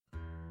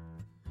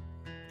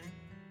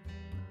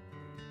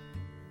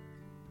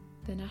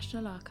the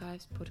National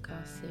Archives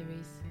podcast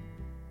series,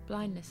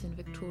 Blindness in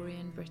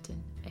Victorian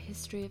Britain, A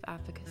History of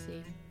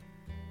Advocacy,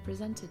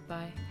 presented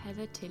by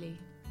Heather Tilley.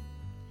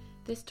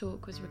 This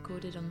talk was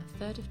recorded on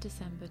the 3rd of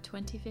December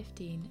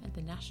 2015 at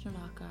the National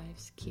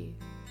Archives, Kew.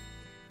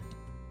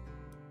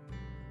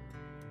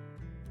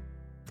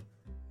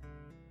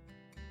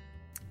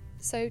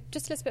 So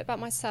just a little bit about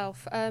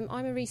myself. I'm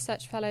a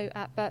research fellow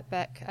at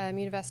Birkbeck,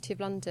 University of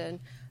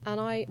London,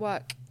 and I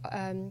work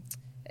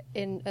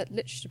in a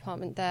literature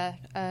department there.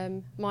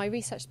 My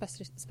research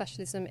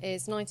specialism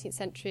is 19th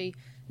century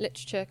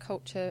literature,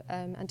 culture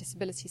and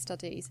disability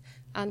studies,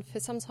 and for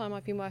some time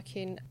I've been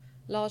working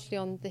largely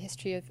on the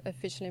history of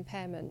visual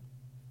impairment,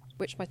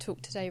 which my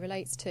talk today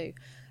relates to.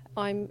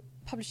 I'm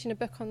publishing a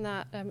book on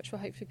that, which will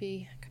hopefully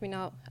be coming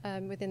out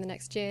within the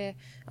next year.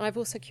 And I've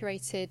also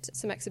curated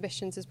some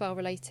exhibitions as well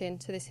relating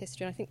to this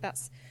history. And I think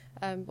that's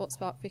what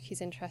sparked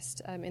Vicky's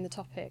interest in the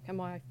topic and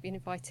why I've been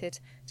invited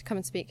to come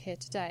and speak here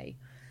today.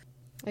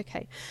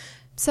 Okay,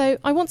 so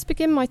I want to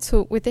begin my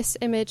talk with this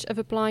image of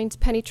a blind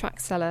penny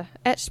tract seller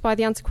etched by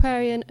the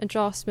antiquarian and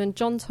draftsman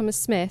John Thomas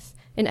Smith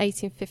in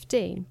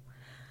 1815.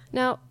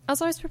 Now,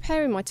 as I was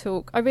preparing my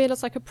talk, I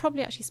realised I could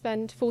probably actually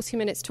spend 40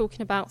 minutes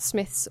talking about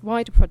Smith's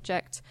wider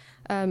project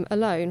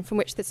alone, from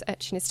which this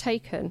etching is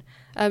taken.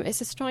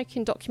 It's a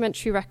striking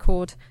documentary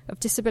record of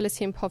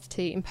disability and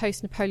poverty in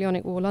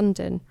post-Napoleonic War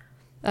London.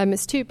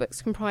 It's two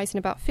books comprising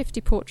about 50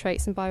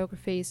 portraits and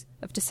biographies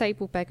of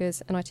disabled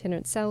beggars and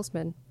itinerant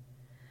salesmen.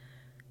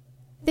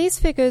 These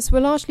figures were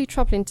largely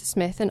troubling to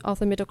Smith and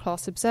other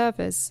middle-class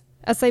observers,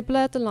 as they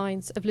blurred the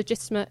lines of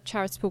legitimate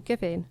charitable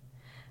giving,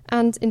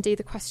 and indeed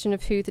the question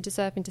of who the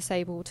deserving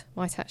disabled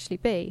might actually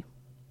be.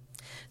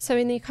 So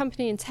in the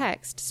accompanying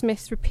text,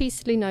 Smith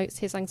repeatedly notes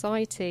his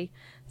anxiety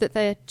that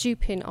they're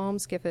duping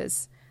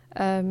almsgivers,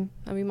 and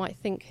we might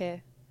think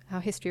here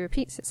how history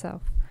repeats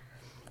itself.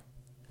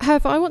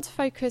 However, I want to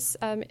focus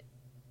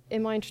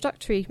in my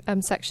introductory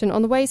section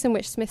on the ways in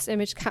which Smith's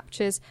image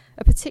captures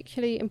a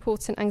particularly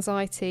important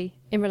anxiety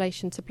in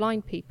relation to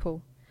blind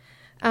people,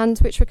 and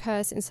which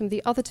recurs in some of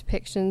the other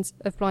depictions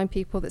of blind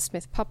people that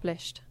Smith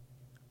published.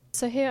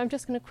 So here I'm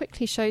just going to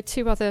quickly show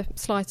two other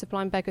slides of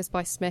blind beggars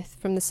by Smith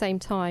from the same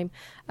time,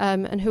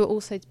 and who are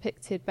also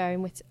depicted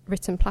bearing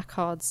written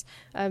placards.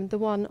 The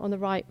one on the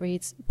right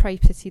reads, "Pray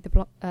pity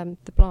the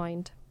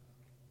blind."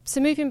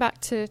 So moving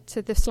back to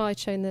the slide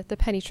showing the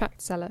penny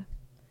tract seller.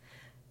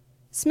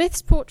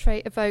 Smith's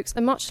portrait evokes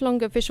a much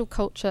longer visual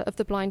culture of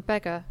the blind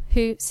beggar,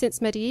 who,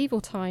 since medieval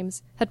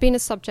times, had been a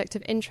subject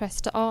of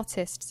interest to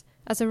artists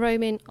as a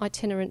roaming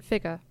itinerant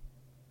figure.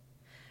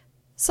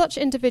 Such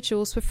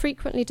individuals were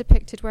frequently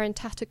depicted wearing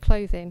tattered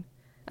clothing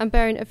and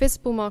bearing a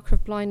visible marker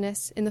of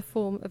blindness in the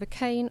form of a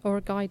cane or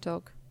a guide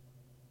dog.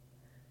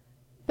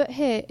 But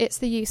here it's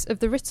the use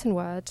of the written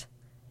word,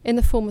 in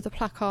the form of the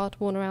placard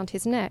worn around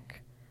his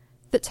neck,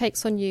 that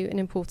takes on new and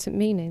important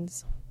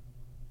meanings.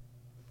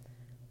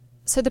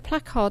 So the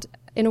placard,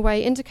 in a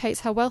way,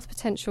 indicates how wealth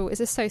potential is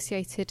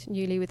associated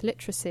newly with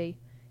literacy,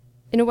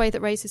 in a way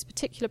that raises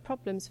particular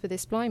problems for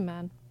this blind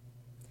man.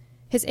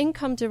 His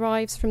income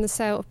derives from the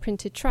sale of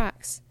printed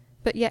tracts,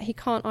 but yet he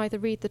can't either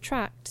read the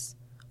tracts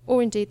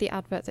or indeed the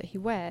advert that he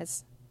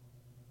wears.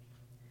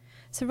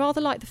 So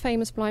rather like the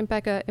famous blind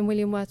beggar in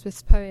William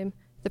Wordsworth's poem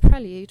The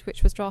Prelude,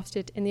 which was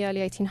drafted in the early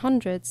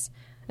 1800s,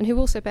 and who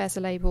also bears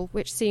a label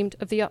which seemed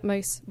of the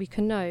utmost we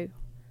can know,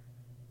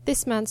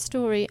 this man's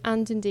story,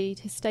 and indeed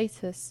his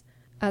status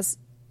as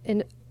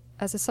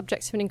a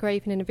subject of an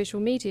engraving in a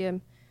visual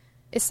medium,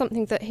 is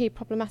something that he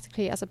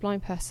problematically, as a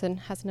blind person,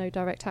 has no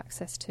direct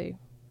access to.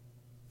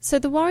 So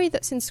the worry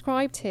that's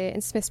inscribed here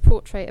in Smith's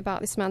portrait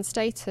about this man's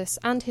status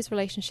and his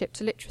relationship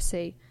to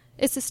literacy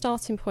is the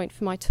starting point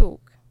for my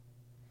talk.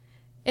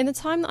 In the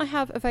time that I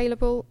have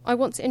available, I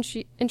want to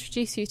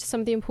introduce you to some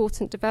of the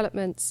important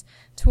developments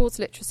towards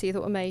literacy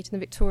that were made in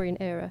the Victorian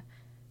era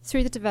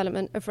through the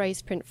development of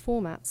raised print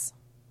formats.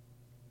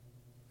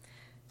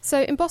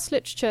 So embossed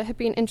literature had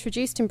been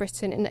introduced in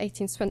Britain in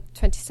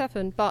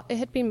 1827, but it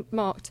had been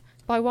marked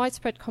by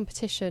widespread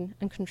competition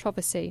and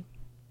controversy.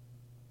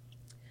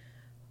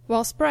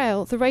 Whilst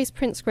Braille, the raised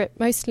print script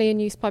mostly in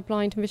use by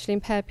blind and visually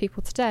impaired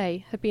people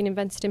today, had been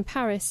invented in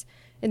Paris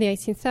in the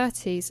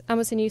 1830s and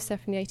was in use there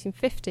from the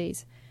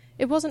 1850s,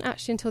 it wasn't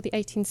actually until the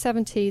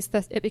 1870s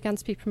that it began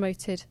to be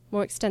promoted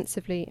more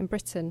extensively in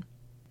Britain.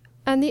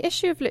 And the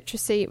issue of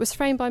literacy was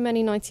framed by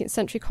many 19th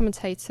century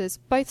commentators,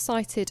 both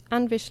sighted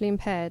and visually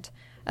impaired,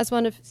 as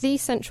one of the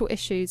central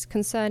issues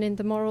concerning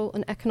the moral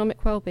and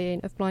economic well-being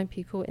of blind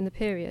people in the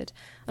period,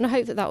 and I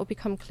hope that will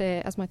become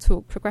clear as my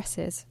talk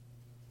progresses.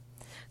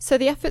 So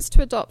the efforts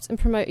to adopt and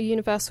promote a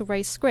universal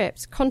raised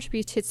script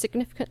contributed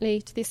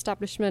significantly to the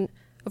establishment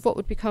of what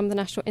would become the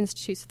National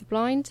Institute of the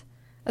Blind,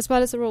 as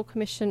well as the Royal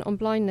Commission on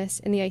Blindness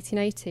in the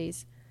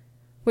 1880s,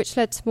 which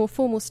led to more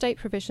formal state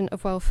provision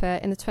of welfare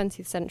in the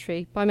 20th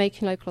century by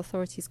making local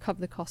authorities cover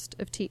the cost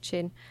of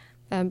teaching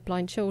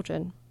blind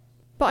children.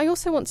 But I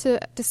also want to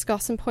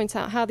discuss and point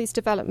out how these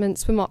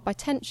developments were marked by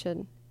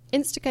tension,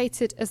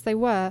 instigated as they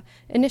were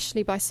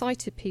initially by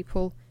sighted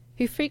people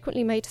who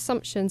frequently made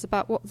assumptions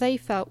about what they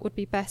felt would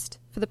be best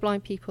for the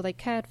blind people they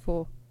cared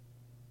for.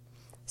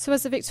 So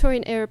as the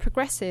Victorian era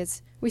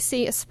progresses, we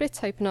see a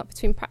split open up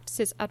between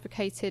practices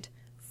advocated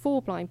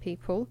for blind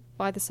people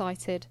by the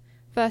sighted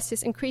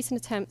versus increasing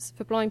attempts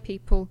for blind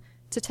people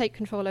to take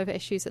control over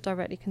issues that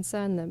directly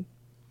concern them,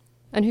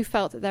 and who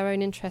felt that their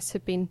own interests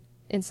had been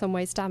in some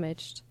ways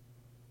damaged.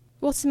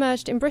 What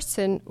emerged in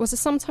Britain was a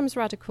sometimes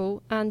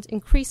radical and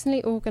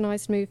increasingly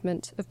organised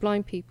movement of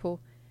blind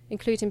people,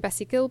 including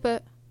Bessie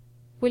Gilbert,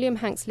 William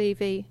Hanks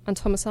Levy and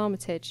Thomas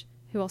Armitage,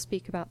 who I'll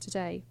speak about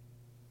today.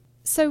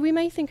 So we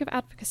may think of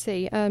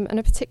advocacy, and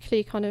a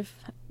particularly kind of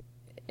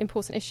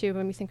important issue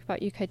when we think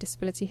about UK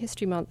Disability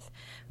History Month.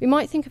 We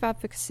might think of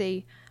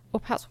advocacy, or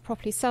perhaps more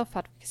properly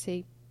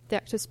self-advocacy, the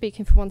act of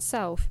speaking for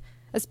oneself,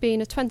 as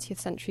being a 20th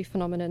century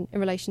phenomenon in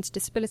relation to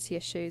disability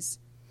issues.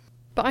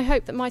 But I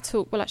hope that my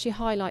talk will actually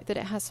highlight that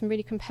it has some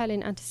really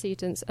compelling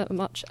antecedents at a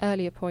much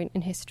earlier point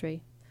in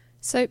history.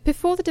 So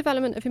before the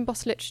development of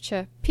embossed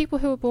literature, people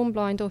who were born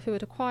blind or who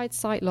had acquired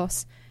sight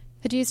loss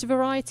had used a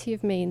variety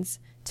of means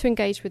to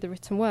engage with the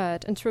written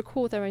word and to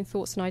record their own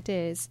thoughts and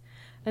ideas.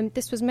 And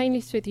this was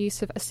mainly through the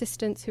use of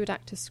assistants who would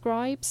act as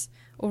scribes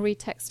or read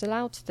text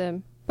aloud to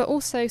them, but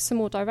also some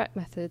more direct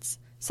methods,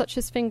 such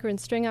as finger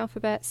and string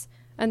alphabets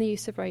and the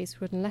use of raised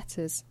wooden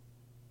letters.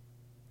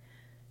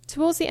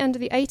 Towards the end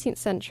of the 18th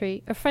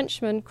century, a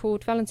Frenchman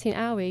called Valentin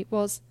Hauy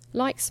was,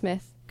 like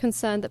Smith,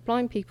 concerned that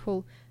blind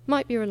people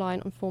might be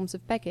reliant on forms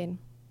of begging.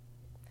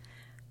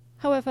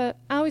 However,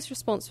 Hauey's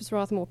response was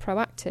rather more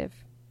proactive.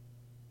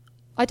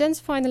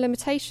 Identifying the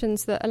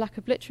limitations that a lack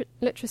of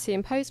literacy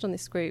imposed on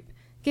this group,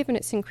 given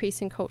its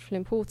increasing cultural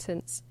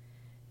importance,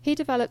 he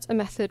developed a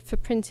method for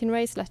printing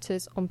raised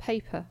letters on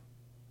paper.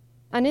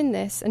 And in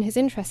this, and his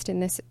interest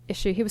in this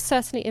issue, he was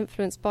certainly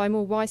influenced by a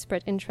more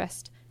widespread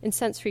interest in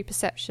sensory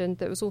perception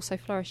that was also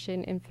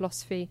flourishing in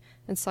philosophy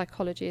and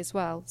psychology as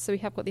well. So we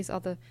have got these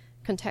other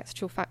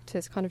contextual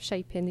factors kind of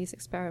shaping these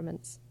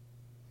experiments.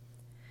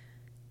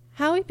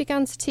 Hauy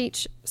began to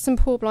teach some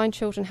poor blind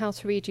children how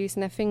to read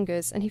using their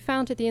fingers, and he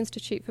founded the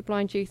Institute for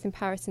Blind Youth in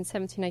Paris in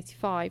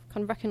 1785,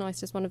 kind of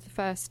recognised as one of the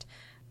first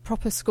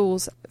proper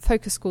schools,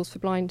 focus schools for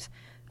blind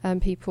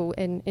people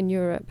in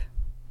Europe.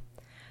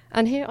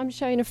 And here I'm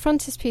showing a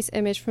frontispiece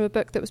image from a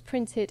book that was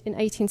printed in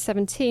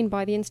 1817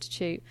 by the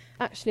Institute.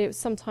 Actually, it was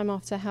some time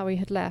after Hauy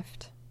had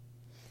left.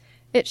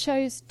 It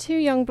shows two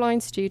young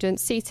blind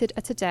students seated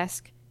at a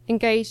desk,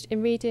 engaged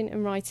in reading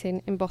and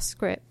writing embossed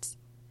script.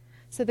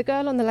 So the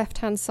girl on the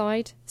left-hand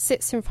side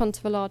sits in front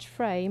of a large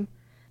frame,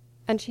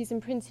 and she's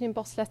imprinting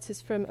embossed letters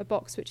from a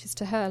box which is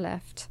to her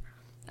left.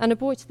 And a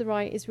boy to the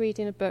right is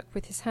reading a book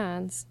with his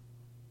hands.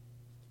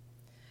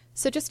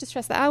 So just to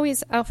stress that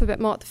Hauey's alphabet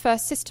marked the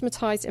first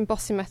systematised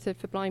embossing method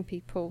for blind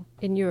people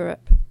in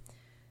Europe.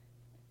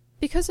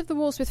 Because of the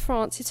wars with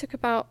France, it took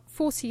about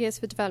 40 years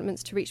for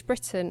developments to reach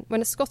Britain,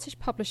 when a Scottish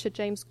publisher,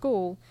 James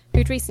Gall,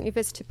 who'd recently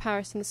visited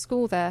Paris and the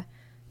school there,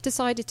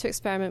 decided to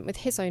experiment with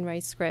his own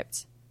raised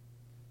script.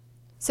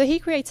 So he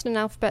created an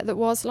alphabet that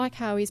was, like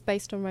Hauey's,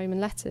 based on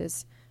Roman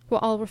letters,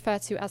 what I'll refer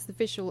to as the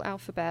visual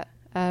alphabet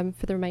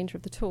for the remainder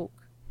of the talk.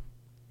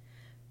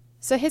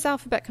 So his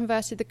alphabet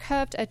converted the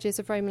curved edges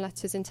of Roman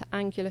letters into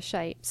angular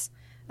shapes,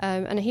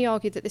 and he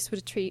argued that this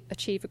would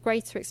achieve a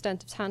greater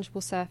extent of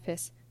tangible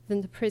surface than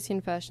the Parisian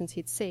versions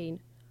he'd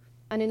seen.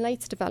 And in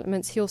later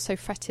developments, he also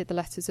fretted the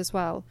letters as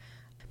well.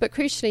 But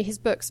crucially, his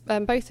books,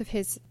 both of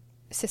his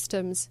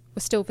systems,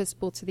 were still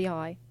visible to the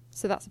eye.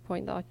 So that's a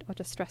point that I'll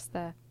just stress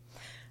there.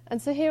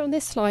 And so here on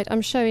this slide,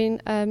 I'm showing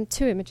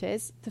two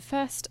images. The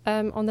first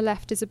on the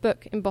left is a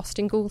book embossed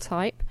in Gall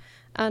type,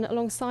 and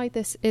alongside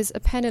this is a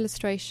pen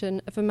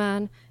illustration of a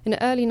man in an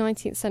early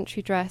 19th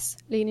century dress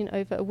leaning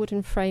over a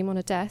wooden frame on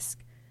a desk,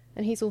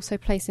 and he's also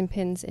placing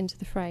pins into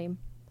the frame.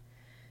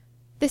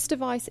 This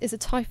device is a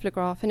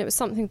typograph, and it was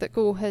something that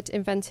Gall had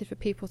invented for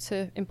people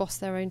to emboss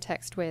their own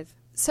text with.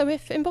 So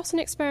if embossing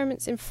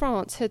experiments in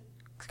France had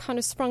kind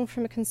of sprung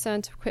from a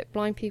concern to equip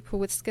blind people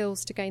with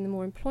skills to gain them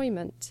more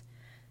employment,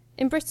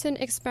 in Britain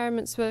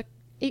experiments were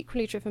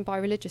equally driven by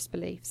religious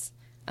beliefs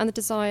and the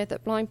desire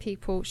that blind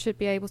people should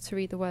be able to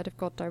read the word of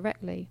God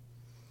directly.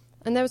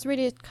 And there was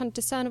really a kind of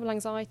discernible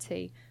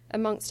anxiety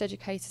amongst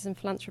educators and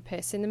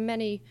philanthropists in the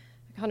many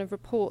kind of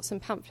reports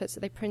and pamphlets that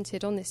they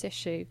printed on this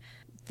issue,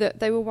 that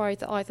they were worried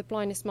that either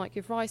blindness might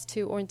give rise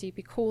to or indeed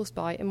be caused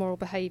by immoral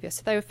behaviour.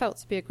 So they were felt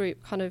to be a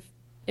group kind of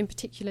in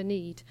particular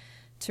need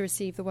to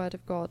receive the word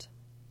of God.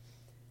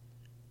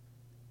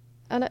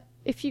 And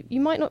if you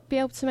might not be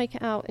able to make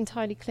it out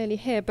entirely clearly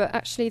here, but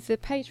actually the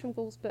page from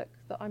Gall's book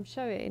that I'm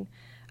showing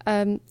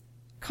kind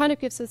of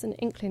gives us an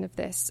inkling of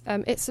this.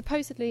 It's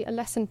supposedly a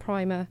lesson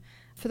primer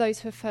for those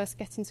who are first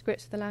getting to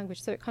grips with the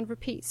language, so it kind of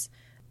repeats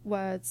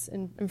words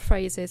and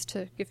phrases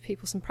to give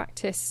people some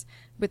practice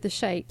with the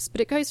shapes.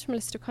 But it goes from a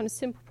list of kind of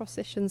simple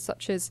propositions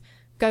such as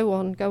go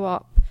on, go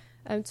up,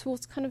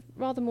 towards kind of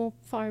rather more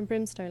fire and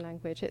brimstone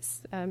language.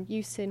 It's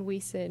you sin, we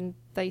sin,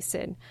 they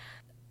sin.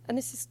 And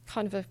this is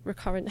kind of a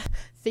recurrent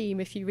theme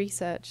if you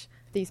research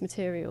these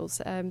materials.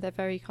 They're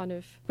very kind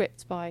of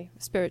gripped by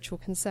spiritual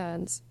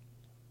concerns.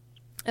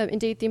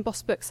 Indeed, the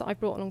embossed books that I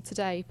brought along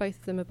today, both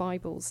of them are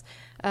Bibles,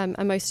 and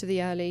most of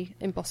the early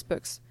embossed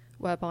books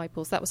were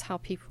Bibles. That was how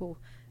people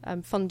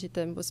funded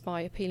them, was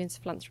by appealing to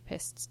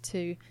philanthropists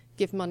to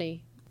give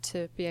money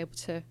to be able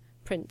to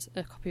print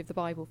a copy of the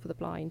Bible for the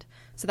blind.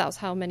 So that was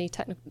how many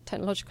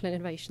technological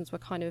innovations were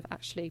kind of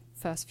actually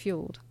first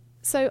fueled.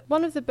 So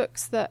one of the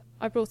books that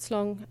I brought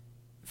along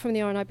from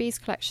the RNIB's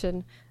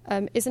collection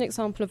is an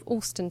example of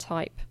Alston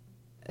type,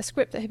 a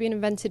script that had been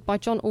invented by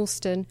John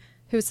Alston,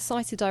 who was the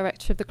sighted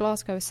director of the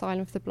Glasgow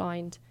Asylum for the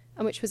Blind,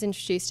 and which was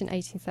introduced in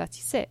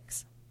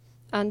 1836.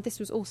 And this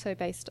was also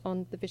based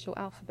on the visual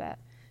alphabet.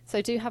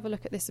 So do have a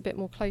look at this a bit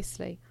more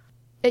closely.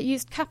 It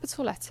used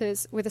capital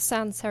letters with a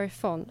sans serif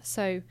font,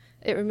 so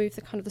it removed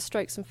the kind of the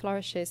strokes and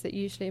flourishes that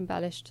usually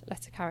embellished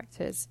letter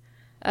characters.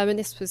 And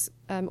this was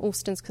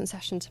Alston's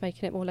concession to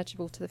making it more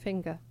legible to the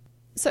finger.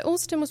 So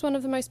Alston was one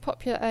of the most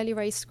popular early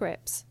raised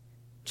scripts.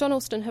 John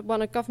Alston had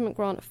won a government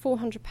grant of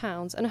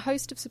 £400 and a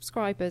host of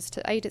subscribers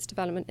to aid its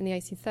development in the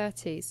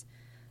 1830s,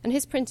 and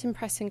his printing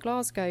press in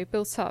Glasgow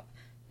built up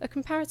a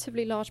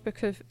comparatively large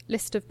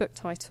list of book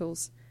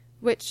titles,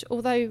 which,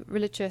 although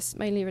religious,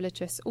 mainly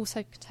religious,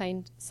 also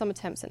contained some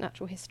attempts at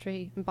natural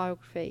history and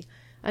biography.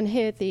 And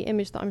here the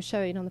image that I'm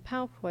showing on the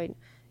PowerPoint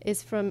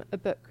is from a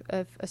book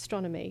of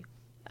astronomy.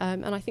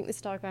 And I think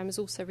this diagram is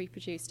also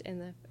reproduced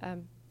in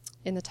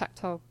the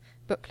tactile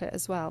booklet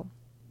as well.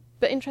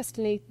 But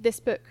interestingly, this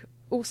book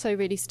also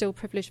really still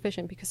privileged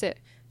vision, because it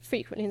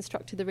frequently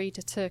instructed the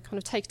reader to kind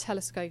of take a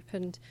telescope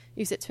and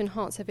use it to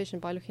enhance their vision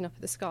by looking up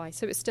at the sky.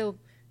 So it's still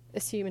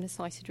assuming a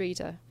sighted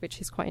reader,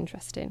 which is quite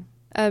interesting.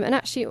 And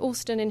actually,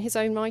 Alston, in his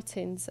own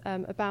writings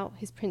about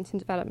his printing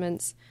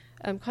developments,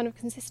 kind of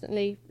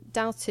consistently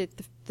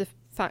doubted the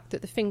fact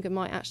that the finger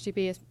might actually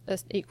be an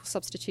equal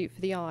substitute for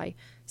the eye.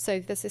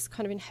 So there's this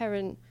kind of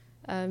inherent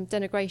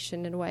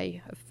denigration, in a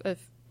way, of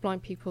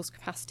blind people's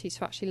capacity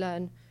to actually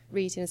learn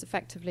reading as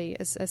effectively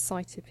as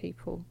sighted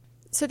people.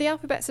 So the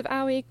alphabets of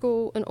Owie,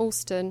 Gall and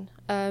Alston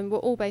were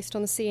all based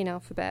on the seeing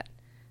alphabet.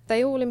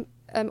 They all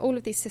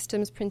of these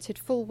systems printed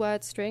full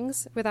word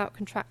strings without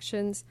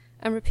contractions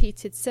and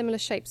repeated similar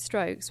shaped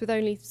strokes with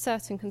only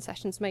certain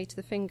concessions made to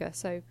the finger,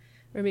 so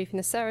removing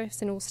the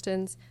serifs in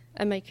Alston's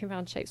and making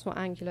round shapes more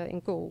angular in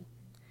Gall.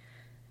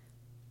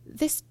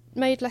 This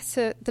made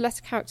the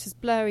letter characters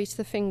blurry to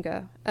the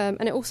finger,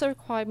 and it also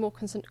required more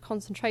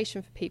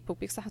concentration for people,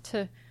 because they had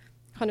to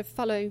kind of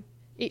follow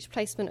each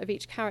placement of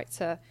each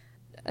character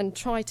and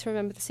try to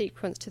remember the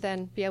sequence to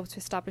then be able to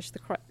establish the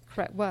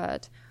correct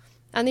word.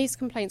 And these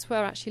complaints were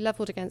actually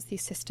levelled against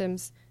these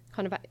systems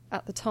kind of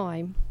at the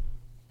time.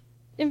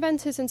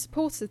 Inventors and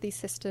supporters of these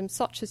systems,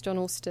 such as John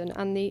Alston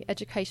and the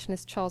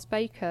educationalist Charles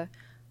Baker,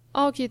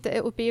 argued that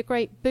it would be a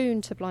great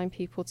boon to blind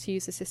people to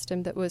use a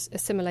system that was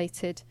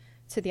assimilated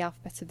to the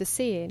alphabet of the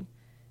seeing,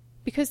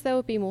 because there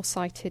would be more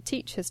sighted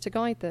teachers to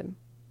guide them.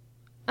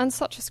 And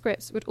such a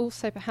script would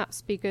also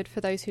perhaps be good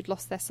for those who'd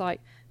lost their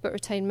sight but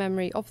retained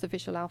memory of the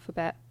visual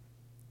alphabet.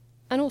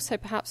 And also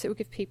perhaps it would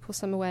give people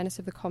some awareness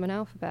of the common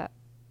alphabet.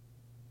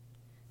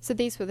 So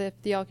these were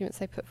the arguments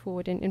they put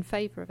forward in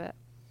favour of it.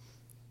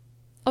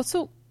 I'll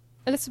talk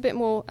a little bit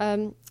more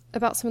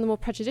about some of the more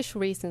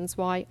prejudicial reasons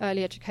why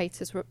early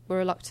educators were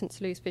reluctant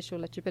to lose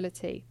visual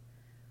legibility.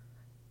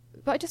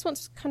 But I just want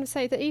to kind of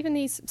say that even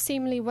these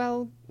seemingly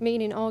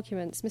well-meaning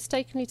arguments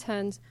mistakenly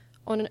turned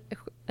on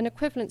an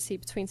equivalency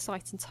between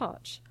sight and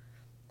touch.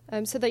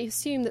 So they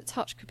assumed that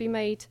touch could be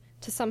made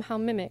to somehow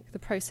mimic the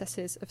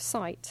processes of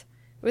sight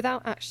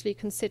without actually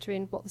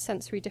considering what the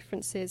sensory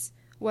differences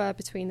were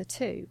between the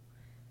two.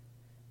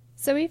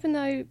 So even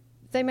though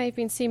they may have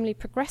been seemingly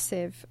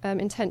progressive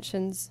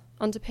intentions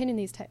underpinning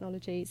these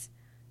technologies,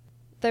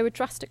 they were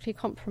drastically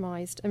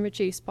compromised and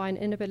reduced by an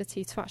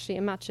inability to actually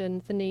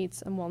imagine the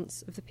needs and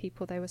wants of the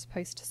people they were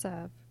supposed to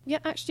serve.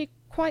 Yet actually,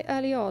 quite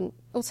early on,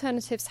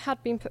 alternatives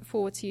had been put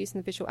forward to using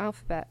the visual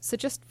alphabet. So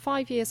just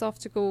 5 years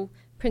after Gall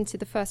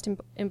printed the first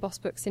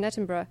embossed books in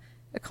Edinburgh,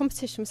 a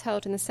competition was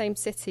held in the same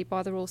city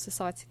by the Royal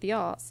Society of the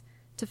Arts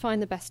to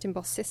find the best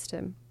embossed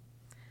system.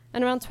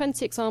 And around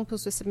 20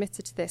 examples were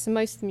submitted to this, and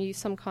most of them used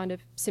some kind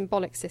of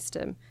symbolic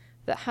system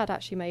that had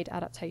actually made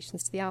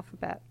adaptations to the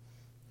alphabet.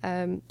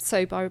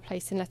 So by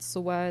replacing letters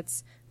or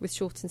words with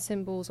shortened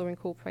symbols or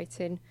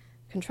incorporating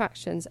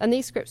contractions. And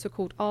these scripts were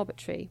called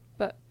arbitrary,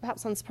 but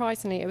perhaps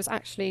unsurprisingly, it was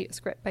actually a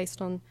script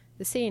based on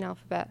the seeing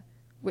alphabet,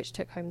 which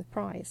took home the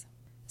prize.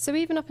 So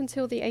even up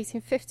until the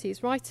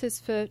 1850s, writers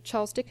for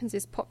Charles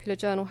Dickens's popular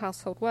journal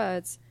Household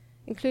Words,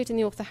 including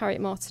the author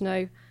Harriet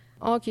Martineau,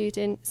 argued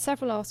in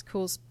several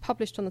articles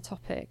published on the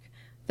topic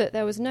that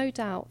there was no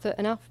doubt that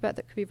an alphabet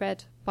that could be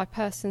read by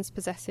persons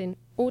possessing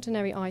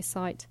ordinary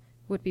eyesight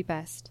would be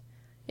best,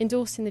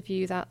 endorsing the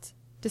view that,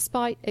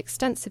 despite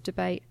extensive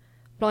debate,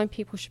 blind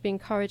people should be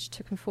encouraged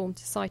to conform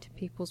to sighted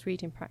people's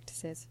reading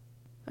practices.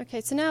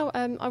 Okay, so now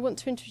I want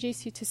to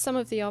introduce you to some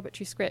of the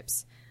arbitrary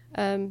scripts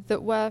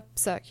that were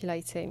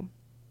circulating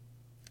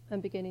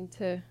and beginning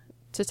to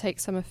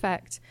take some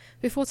effect,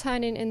 before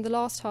turning in the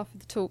last half of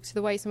the talk to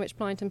the ways in which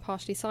blind and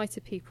partially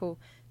sighted people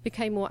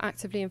became more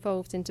actively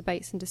involved in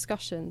debates and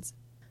discussions.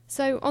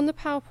 So on the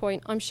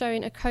PowerPoint, I'm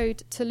showing a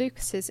code to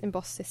Lucas's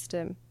embossed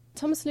system.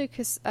 Thomas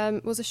Lucas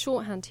was a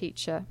shorthand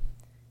teacher,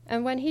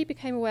 and when he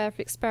became aware of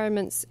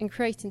experiments in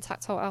creating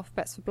tactile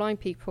alphabets for blind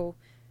people,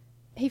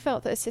 he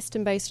felt that a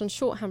system based on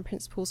shorthand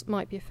principles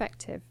might be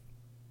effective.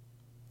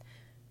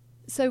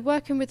 So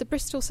working with the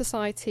Bristol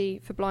Society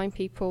for Blind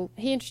People,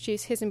 he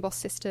introduced his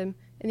embossed system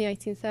in the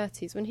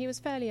 1830s when he was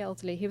fairly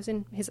elderly. He was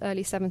in his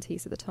early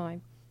 70s at the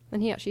time,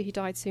 and he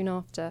died soon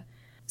after.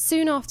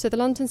 Soon after, the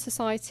London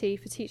Society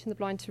for Teaching the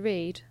Blind to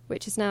Read,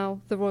 which is now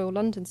the Royal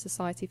London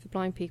Society for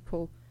Blind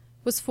People,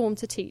 was formed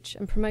to teach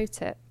and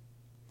promote it.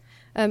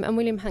 And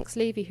William Hanks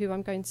Levy, who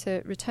I'm going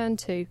to return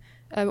to,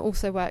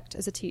 also worked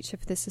as a teacher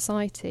for this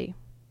society.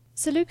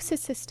 So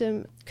Lucas's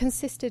system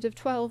consisted of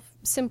 12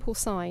 simple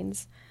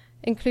signs,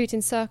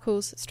 including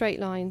circles, straight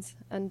lines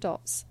and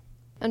dots.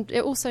 And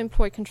it also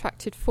employed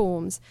contracted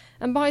forms.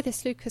 And by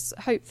this, Lucas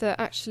hoped that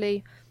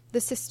actually the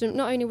system,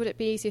 not only would it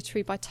be easier to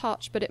read by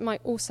touch, but it might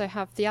also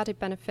have the added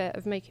benefit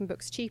of making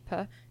books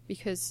cheaper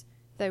because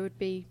there would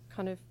be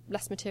kind of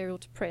less material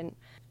to print.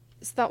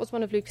 So that was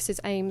one of Lucas's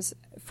aims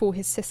for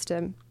his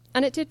system.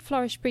 And it did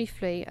flourish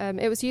briefly.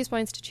 It was used by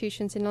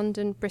institutions in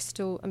London,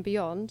 Bristol and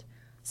beyond.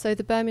 So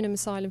the Birmingham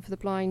Asylum for the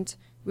Blind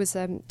was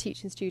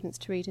teaching students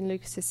to read in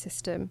Lucas's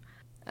system.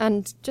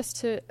 And just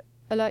to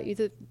alert you,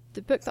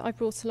 the book that I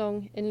brought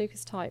along in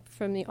Lucas type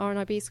from the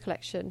RNIB's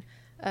collection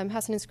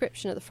has an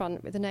inscription at the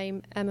front with the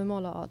name Emma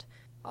Mollard.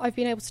 I've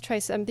been able to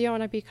trace, the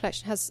RNIB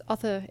collection has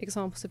other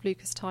examples of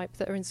Lucas type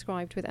that are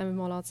inscribed with Emma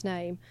Mollard's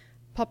name,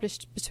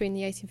 published between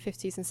the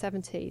 1850s and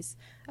 70s.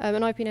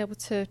 And I've been able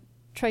to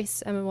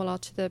trace Emma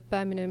Mollard to the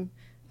Birmingham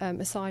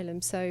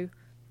Asylum, so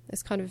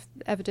there's kind of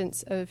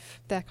evidence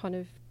of their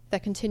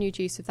continued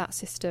use of that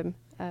system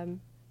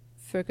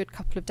for a good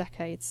couple of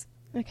decades.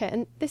 Okay,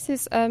 and this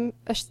is a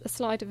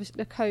slide of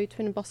a code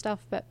to an embossed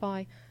alphabet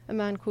by a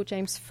man called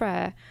James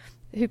Frere,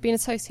 who'd been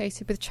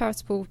associated with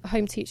charitable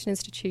home teaching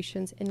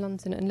institutions in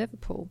London and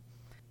Liverpool.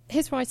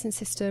 His writing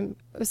system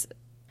was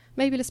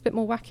maybe a little bit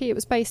more wacky. It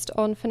was based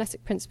on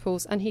phonetic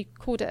principles, and he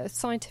called it a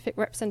scientific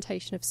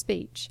representation of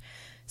speech.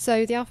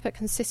 So the alphabet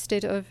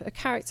consisted of a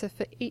character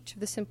for each of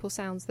the simple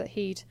sounds that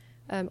he'd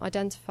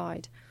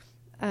identified.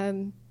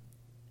 And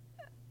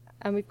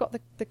we've got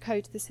the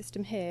code to the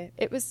system here.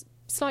 It was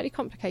slightly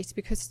complicated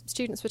because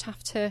students would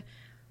have to,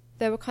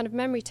 there were kind of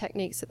memory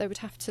techniques that they would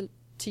have to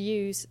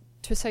use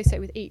to associate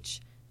with each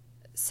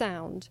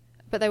sound,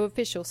 but they were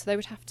visual, so they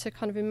would have to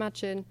kind of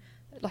imagine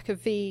like a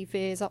V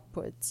veers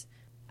upwards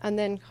and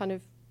then kind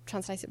of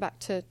translate it back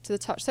to the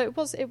touch. So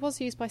it was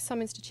used by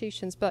some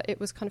institutions, but it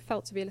was kind of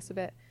felt to be a little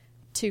bit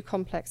too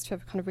complex to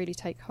ever kind of really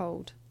take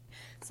hold.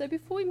 So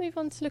before we move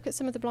on to look at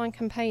some of the blind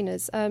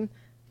campaigners, I'm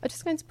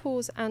just going to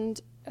pause and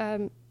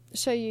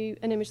show you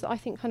an image that I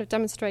think kind of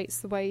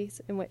demonstrates the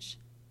ways in which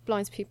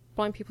blind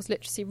people's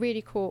literacy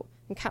really caught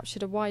and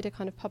captured a wider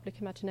kind of public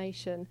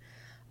imagination,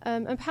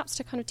 and perhaps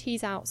to kind of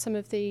tease out some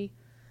of the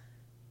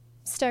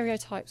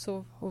stereotypes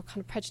or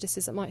kind of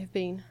prejudices that might have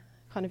been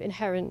kind of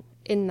inherent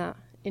in that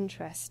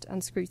interest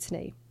and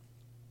scrutiny.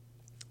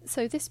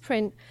 So this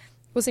print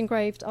was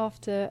engraved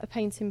after a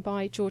painting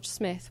by George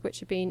Smith, which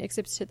had been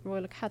exhibited at the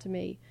Royal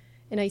Academy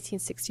in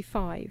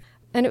 1865.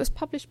 And it was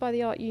published by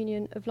the Art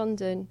Union of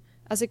London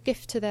as a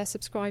gift to their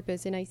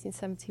subscribers in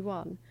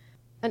 1871.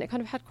 And it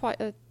kind of had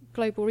quite a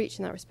global reach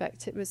in that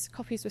respect.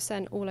 Copies were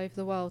sent all over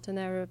the world, and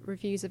there are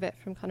reviews of it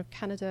from kind of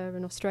Canada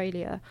and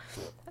Australia.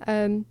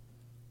 And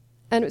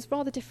it was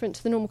rather different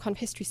to the normal kind of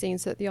history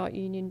scenes that the Art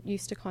Union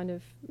used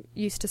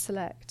to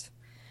select.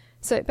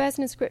 So it bears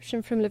an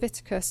inscription from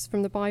Leviticus,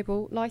 from the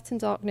Bible: light and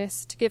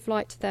darkness, to give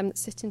light to them that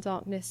sit in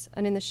darkness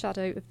and in the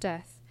shadow of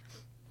death.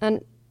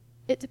 And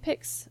it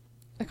depicts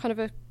a kind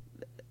of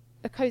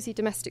a cosy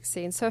domestic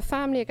scene. So a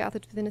family are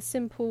gathered within a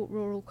simple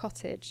rural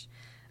cottage,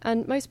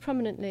 and most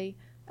prominently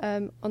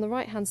on the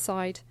right-hand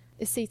side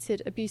is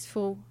seated a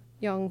beautiful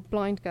young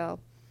blind girl,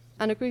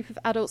 and a group of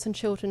adults and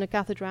children are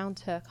gathered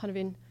round her, kind of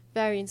in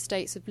varying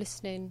states of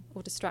listening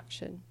or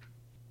distraction.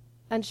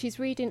 And she's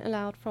reading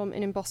aloud from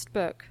an embossed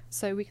book,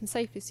 so we can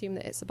safely assume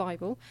that it's a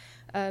Bible.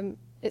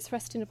 It's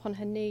resting upon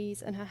her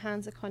knees, and her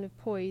hands are kind of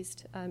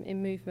poised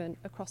in movement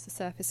across the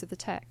surface of the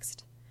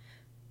text.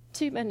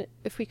 Two men,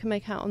 if we can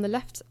make out on the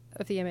left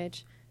of the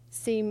image,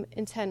 seem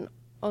intent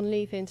on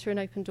leaving through an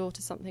open door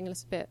to something a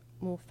little bit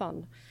more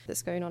fun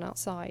that's going on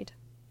outside.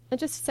 And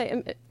just to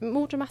say,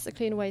 more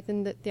dramatically in a way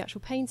than the actual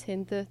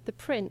painting, the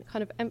print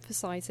kind of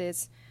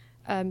emphasises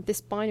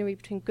this binary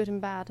between good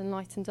and bad and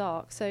light and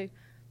dark. So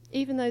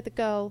even though the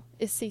girl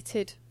is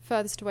seated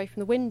furthest away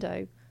from the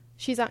window,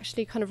 she's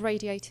actually kind of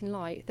radiating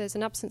light. There's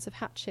an absence of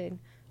hatching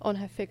on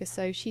her figure,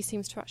 so she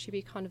seems to actually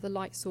be kind of the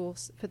light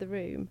source for the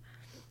room.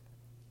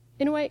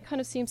 In a way, it kind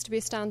of seems to be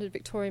a standard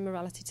Victorian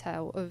morality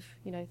tale of,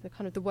 the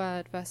kind of the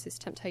word versus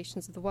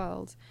temptations of the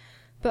world.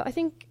 But I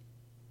think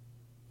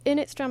in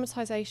its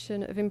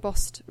dramatisation of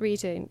embossed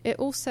reading, it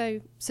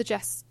also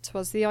suggests to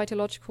us the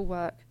ideological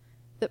work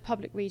that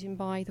public reading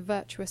by the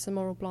virtuous and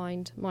moral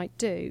blind might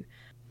do.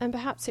 And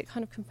perhaps it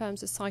kind of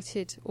confirms a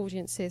sighted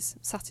audience's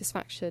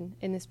satisfaction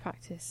in this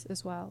practice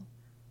as well.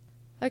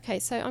 Okay,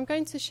 so I'm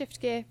going to shift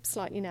gear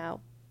slightly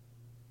now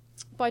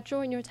by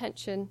drawing your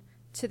attention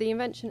to the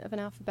invention of an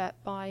alphabet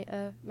by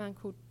a man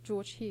called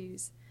George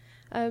Hughes.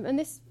 And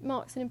this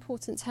marks an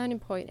important turning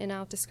point in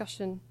our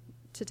discussion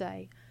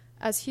today,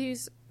 as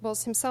Hughes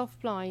was himself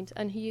blind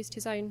and he used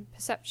his own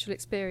perceptual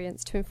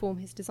experience to inform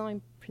his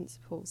design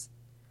principles.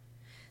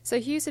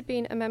 So Hughes had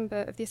been a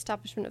member of the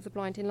establishment of the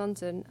blind in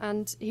London,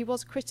 and he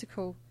was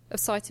critical of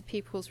sighted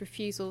people's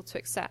refusal to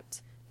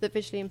accept that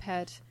visually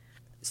impaired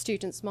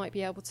students might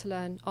be able to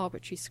learn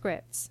arbitrary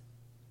scripts.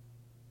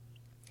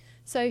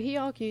 So he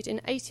argued in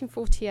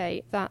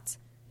 1848 that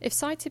if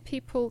sighted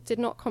people did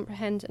not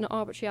comprehend an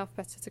arbitrary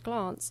alphabet at a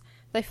glance,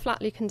 they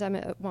flatly condemn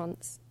it at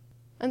once.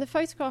 And the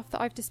photograph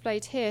that I've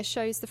displayed here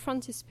shows the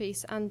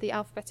frontispiece and the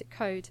alphabetic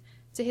code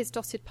to his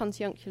dotted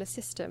puntiuncular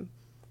system,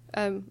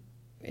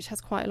 which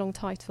has quite a long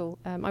title.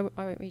 I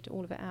won't read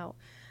all of it out.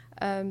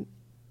 And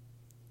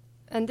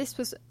this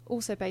was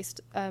also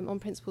based on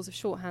principles of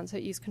shorthand, so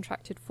it used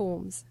contracted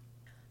forms.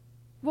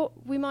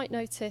 What we might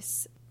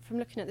notice from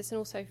looking at this, and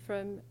also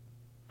from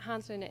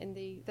handling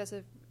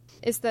it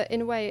is that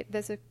in a way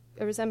there's a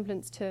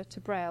resemblance to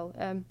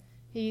Braille.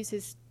 He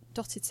uses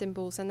dotted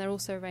symbols, and they're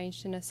also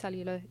arranged in a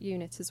cellular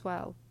unit as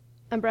well.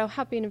 And Braille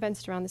had been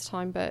invented around this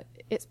time, but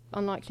it's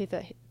unlikely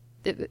that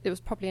it was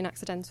probably an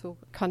accidental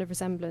kind of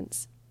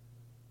resemblance.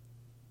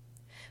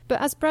 But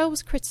as Braille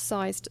was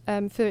criticised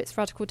for its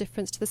radical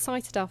difference to the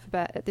sighted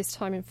alphabet at this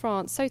time in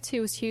France, so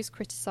too was Hughes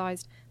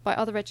criticised by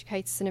other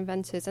educators and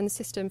inventors, and the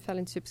system fell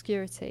into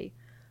obscurity.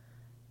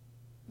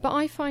 But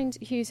I find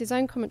Hughes'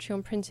 own commentary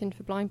on printing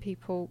for blind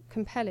people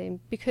compelling,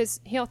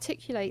 because he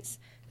articulates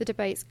the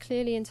debates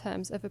clearly in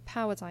terms of a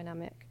power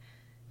dynamic,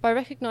 by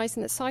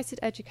recognising that sighted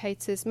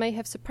educators may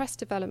have suppressed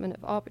development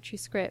of arbitrary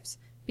scripts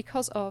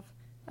because of,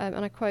 and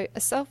I quote,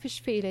 a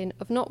selfish feeling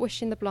of not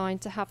wishing the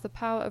blind to have the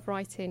power of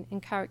writing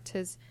in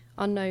characters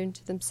unknown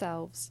to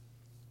themselves.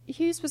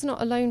 Hughes was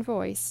not a lone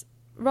voice.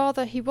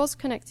 Rather, he was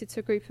connected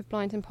to a group of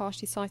blind and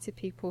partially sighted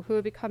people who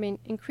were becoming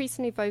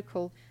increasingly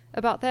vocal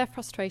about their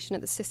frustration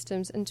at the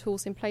systems and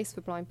tools in place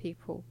for blind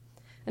people,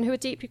 and who were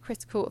deeply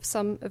critical of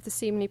some of the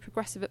seemingly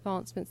progressive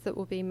advancements that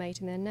were being made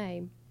in their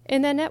name.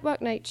 In their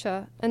network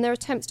nature and their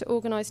attempts to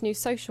organise new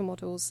social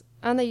models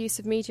and their use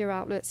of media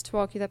outlets to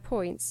argue their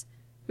points,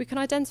 we can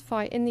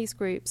identify in these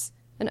groups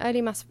an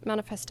early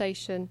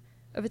manifestation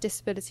of a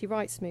disability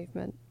rights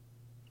movement.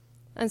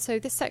 And so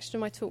this section of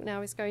my talk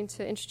now is going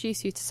to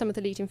introduce you to some of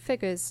the leading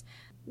figures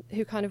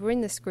who kind of were in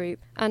this group,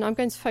 and I'm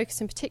going to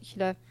focus in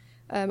particular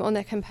on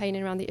their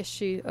campaigning around the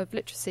issue of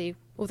literacy,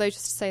 although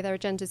just to say their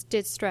agendas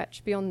did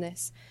stretch beyond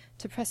this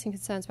to pressing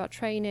concerns about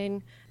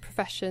training,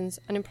 professions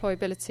and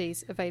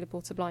employabilities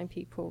available to blind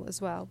people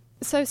as well.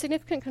 So a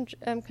significant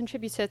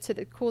contributor to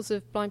the cause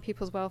of blind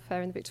people's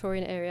welfare in the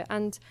Victorian era,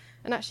 and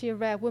actually a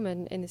rare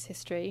woman in this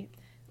history,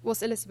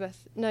 was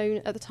Elizabeth, known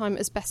at the time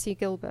as Bessie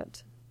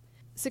Gilbert.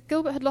 So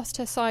Gilbert had lost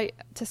her sight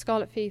to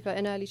scarlet fever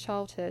in early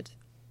childhood,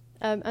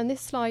 and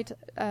this slide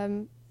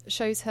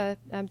shows her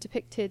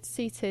depicted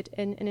seated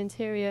in an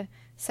interior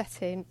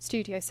setting,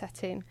 studio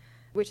setting,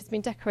 which has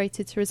been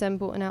decorated to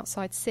resemble an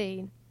outside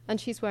scene, and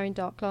she's wearing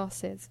dark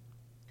glasses.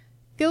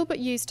 Gilbert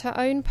used her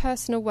own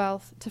personal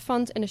wealth to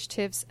fund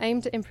initiatives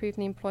aimed at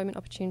improving the employment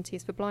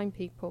opportunities for blind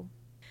people.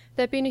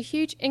 There had been a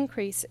huge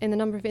increase in the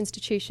number of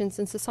institutions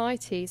and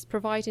societies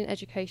providing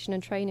education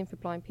and training for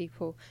blind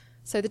people.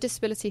 So the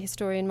disability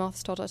historian Martha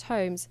Stoddart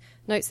Holmes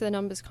notes that the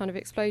numbers kind of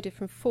exploded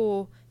from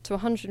 4 to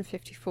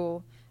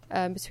 154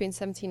 between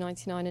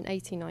 1799 and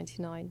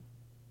 1899.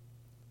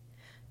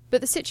 But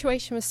the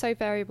situation was so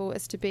variable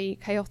as to be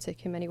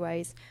chaotic in many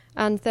ways,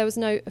 and there was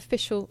no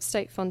official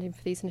state funding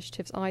for these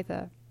initiatives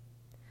either.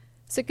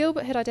 So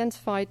Gilbert had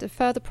identified a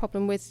further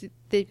problem with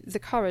the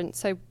current,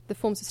 so the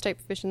forms of state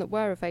provision that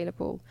were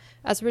available,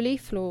 as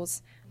relief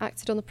laws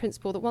acted on the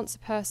principle that once a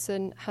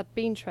person had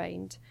been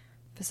trained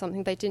for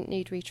something, they didn't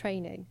need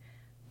retraining.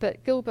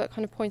 But Gilbert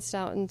kind of pointed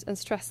out and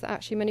stressed that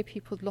actually many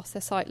people had lost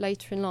their sight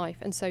later in life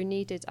and so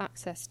needed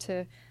access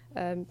to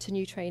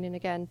new training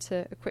again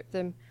to equip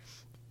them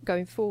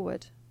going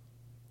forward.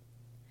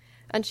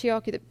 And she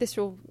argued that this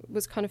rule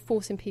was kind of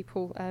forcing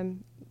people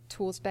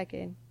towards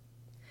begging.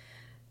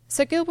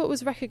 So Gilbert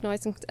was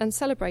recognised and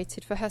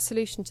celebrated for her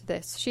solution to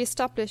this. She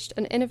established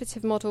an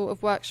innovative model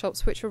of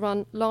workshops which were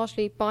run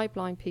largely by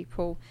blind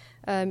people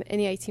in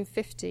the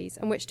 1850s,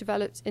 and which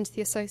developed into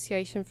the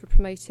Association for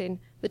Promoting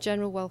the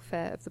General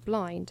Welfare of the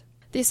Blind.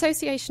 The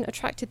association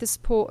attracted the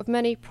support of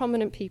many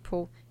prominent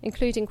people,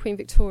 including Queen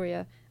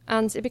Victoria,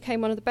 and it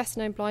became one of the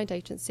best-known blind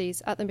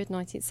agencies at the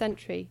mid-19th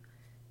century,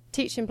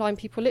 teaching blind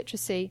people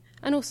literacy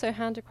and also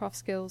handicraft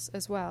skills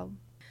as well.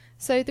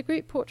 So the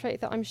group portrait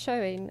that I'm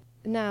showing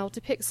now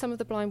depicts some of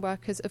the blind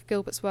workers of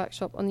Gilbert's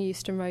workshop on the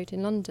Euston Road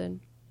in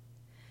London.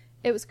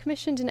 It was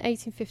commissioned in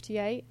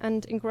 1858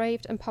 and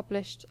engraved and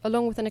published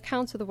along with an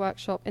account of the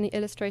workshop in the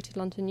Illustrated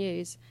London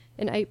News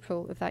in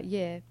April of that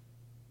year.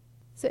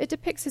 So it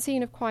depicts a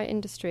scene of quiet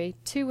industry.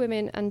 2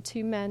 women and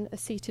 2 men are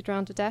seated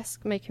round a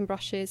desk making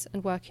brushes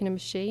and working a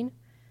machine.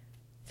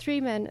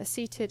 3 men are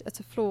seated at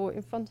a floor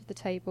in front of the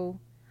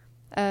table,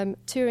 2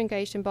 are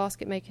engaged in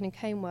basket making and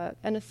cane work,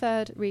 and a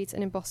third reads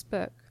an embossed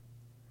book.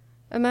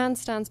 A man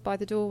stands by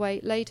the doorway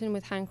laden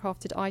with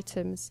handcrafted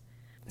items,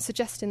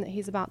 suggesting that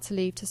he's about to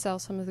leave to sell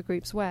some of the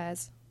group's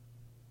wares.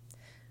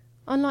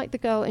 Unlike the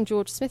girl in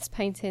George Smith's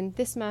painting,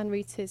 this man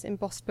reads his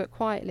embossed book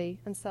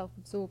quietly and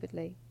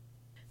self-absorbedly.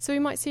 So we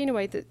might see in a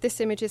way that this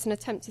image is an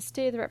attempt to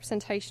steer the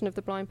representation of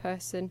the blind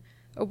person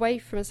away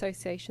from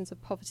associations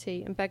of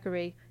poverty and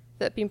beggary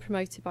that have been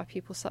promoted by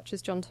people such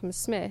as John Thomas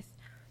Smith,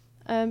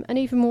 and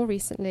even more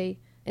recently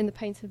in the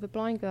painting of a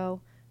blind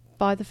girl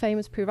by the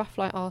famous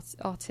Pre-Raphaelite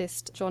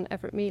artist John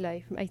Everett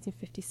Millais from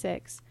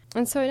 1856.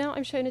 And so now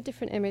I'm showing a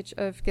different image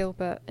of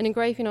Gilbert, an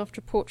engraving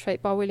after a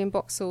portrait by William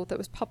Boxall that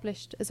was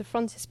published as a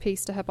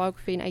frontispiece to her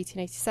biography in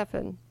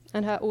 1887,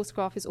 and her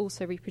autograph is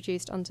also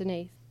reproduced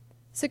underneath.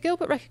 So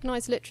Gilbert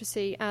recognised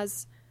literacy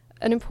as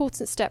an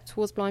important step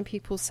towards blind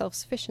people's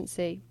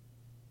self-sufficiency.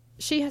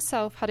 She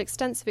herself had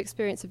extensive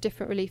experience of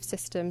different relief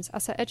systems,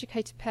 as her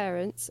educated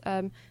parents,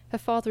 her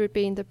father had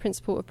been the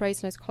principal of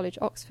Brasenose College,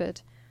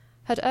 Oxford,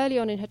 had early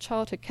on in her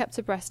childhood kept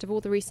abreast of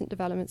all the recent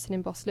developments in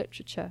embossed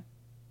literature.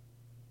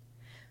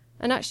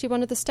 And actually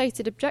one of the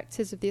stated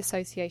objectives of the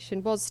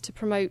association was to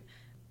promote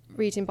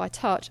reading by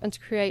touch and to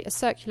create a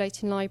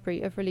circulating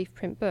library of relief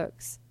print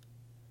books.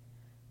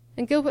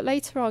 And Gilbert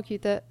later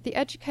argued that the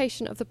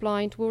education of the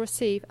blind will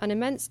receive an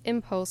immense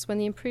impulse when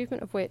the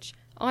improvement of which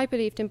I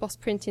believed embossed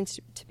printing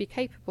to be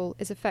capable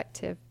is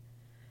effective.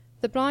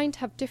 The blind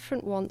have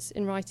different wants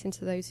in writing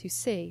to those who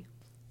see.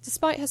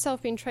 Despite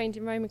herself being trained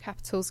in Roman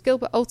capitals,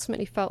 Gilbert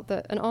ultimately felt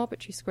that an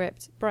arbitrary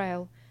script,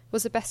 Braille,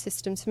 was the best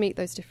system to meet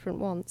those different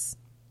wants.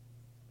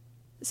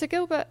 So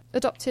Gilbert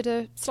adopted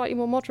a slightly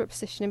more moderate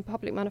position in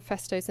public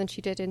manifestos than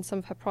she did in some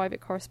of her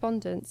private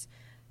correspondence,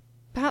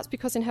 perhaps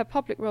because in her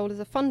public role as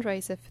a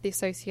fundraiser for the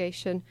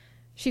association,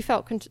 she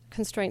felt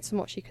constraints on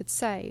what she could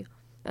say,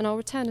 and I'll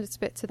return a little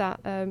bit to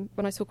that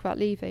when I talk about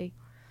Levy.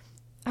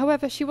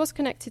 However, she was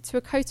connected to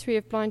a coterie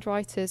of blind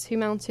writers who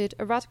mounted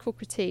a radical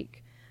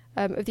critique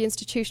of the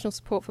institutional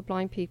support for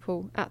blind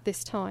people at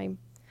this time.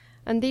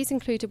 And these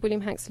included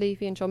William Hanks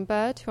Levy and John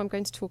Bird, who I'm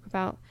going to talk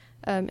about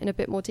in a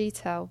bit more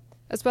detail,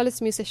 as well as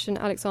the musician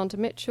Alexander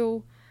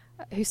Mitchell,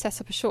 who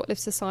set up a short-lived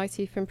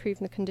society for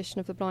improving the condition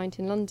of the blind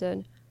in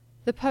London,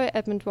 the poet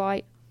Edmund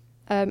White,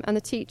 and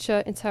the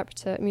teacher,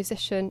 interpreter,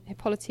 musician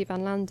Hippolyte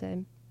van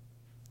Landen.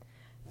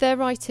 Their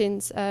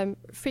writings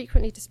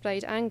frequently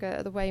displayed anger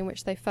at the way in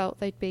which they felt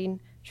they'd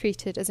been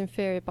treated as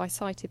inferior by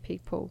sighted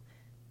people,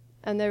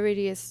 and there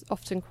really is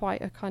often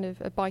quite a kind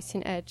of a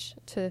biting edge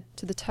to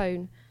the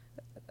tone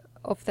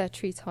of their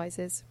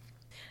treatises.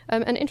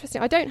 And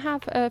interesting, I don't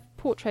have a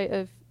portrait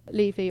of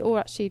Levy or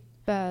actually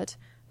Bird.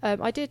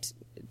 I did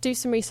do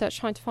some research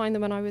trying to find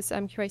them when I was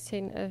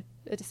curating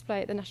a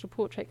display at the National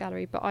Portrait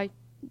Gallery, but I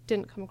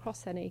didn't come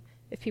across any.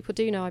 If people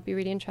do know, I'd be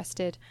really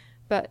interested.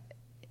 But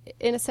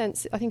in a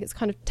sense, I think it's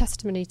kind of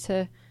testimony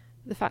to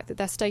the fact that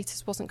their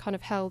status wasn't kind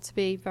of held to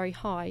be very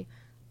high,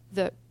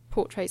 that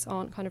portraits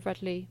aren't kind of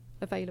readily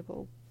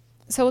available.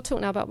 So I'll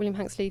talk now about William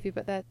Hanks Levy.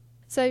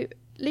 So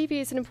Levy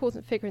is an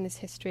important figure in this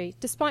history.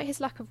 Despite his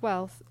lack of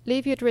wealth,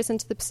 Levy had risen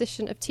to the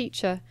position of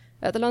teacher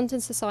at the London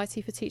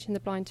Society for Teaching the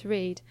Blind to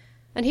Read,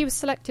 and he was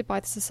selected by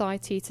the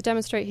Society to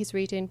demonstrate his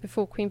reading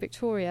before Queen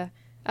Victoria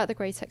at the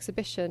Great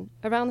Exhibition,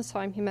 around the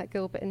time he met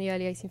Gilbert in the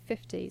early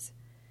 1850s.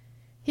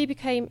 He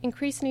became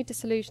increasingly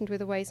disillusioned with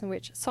the ways in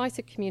which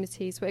sighted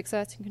communities were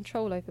exerting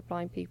control over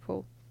blind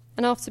people,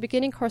 and after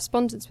beginning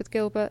correspondence with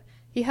Gilbert,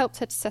 he helped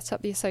her to set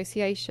up the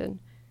association,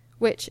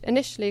 which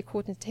initially,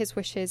 according to his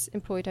wishes,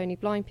 employed only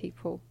blind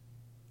people.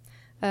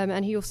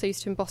 And he also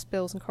used to emboss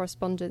bills and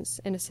correspondence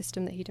in a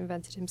system that he'd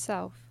invented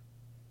himself.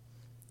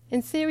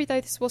 In theory,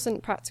 though, this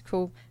wasn't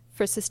practical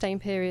for a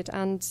sustained period,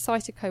 and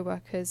sighted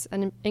co-workers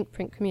and ink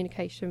print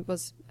communication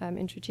was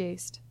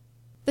introduced.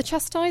 The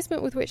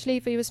chastisement with which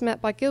Levy was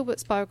met by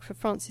Gilbert's biographer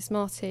Francis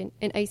Martin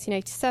in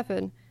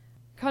 1887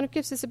 kind of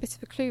gives us a bit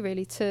of a clue,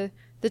 really, to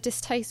the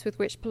distaste with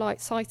which polite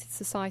sighted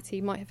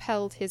society might have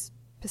held his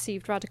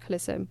perceived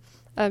radicalism.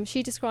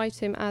 She described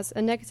him as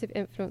a negative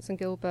influence on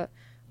Gilbert,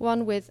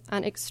 one with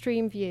an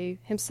extreme view,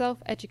 himself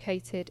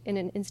educated in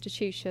an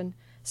institution,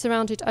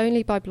 surrounded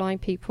only by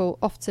blind people,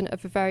 often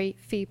of a very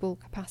feeble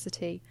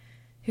capacity,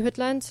 who had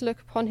learned to look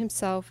upon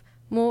himself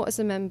more as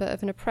a member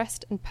of an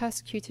oppressed and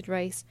persecuted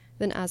race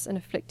than as an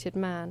afflicted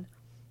man.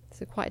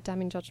 So quite a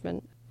damning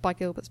judgment by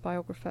Gilbert's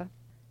biographer.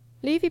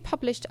 Levy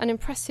published an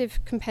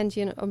impressive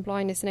compendium on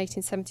blindness in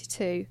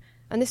 1872,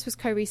 and this was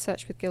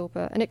co-researched with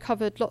Gilbert, and it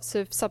covered lots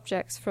of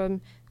subjects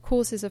from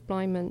causes of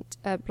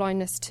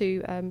blindness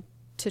to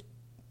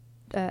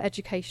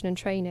education and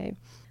training.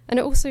 And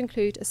it also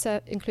included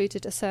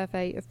a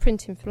survey of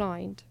printing for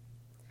blind.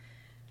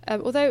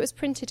 Although it was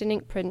printed in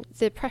ink print,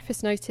 the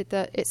preface noted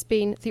that it's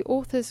been the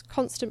author's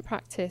constant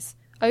practice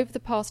over the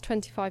past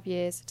 25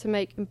 years to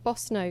make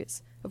embossed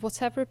notes of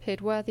whatever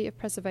appeared worthy of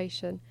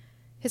preservation,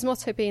 his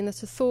motto being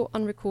that a thought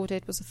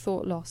unrecorded was a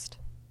thought lost.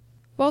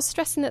 While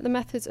stressing that the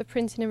methods of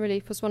printing in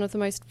relief was one of the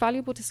most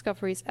valuable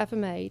discoveries ever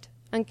made,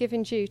 and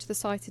giving due to the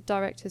sighted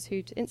directors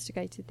who'd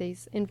instigated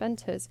these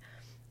inventors,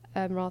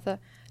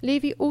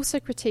 Levy also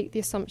critiqued the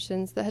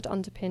assumptions that had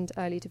underpinned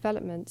early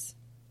developments.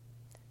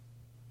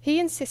 He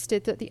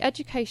insisted that the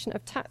education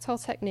of tactile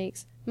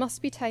techniques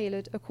must be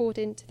tailored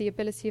according to the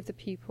ability of the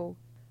pupil,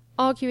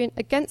 arguing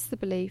against the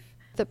belief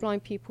that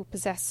blind people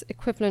possess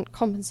equivalent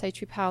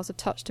compensatory powers of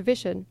touch to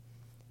vision.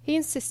 He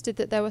insisted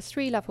that there were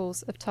 3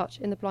 levels of touch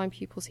in the blind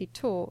pupils he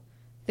taught: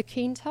 the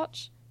keen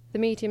touch, the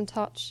medium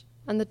touch,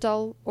 and the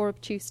dull or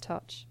obtuse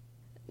touch.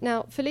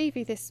 Now, for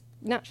Levy, this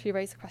naturally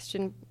raised the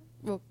question,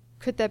 well,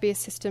 could there be a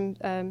system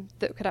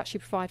that could actually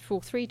provide for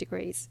all 3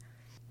 degrees?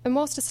 And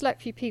whilst a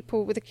select few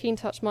people with a keen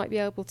touch might be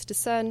able to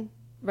discern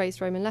raised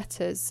Roman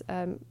letters,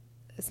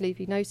 as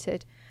Levy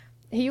noted,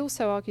 he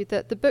also argued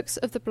that the books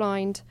of the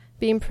blind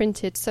being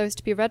printed so as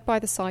to be read by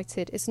the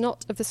sighted is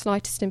not of the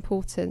slightest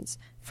importance,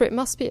 for it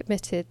must be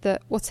admitted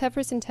that whatever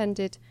is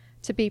intended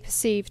to be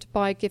perceived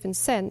by a given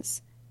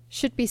sense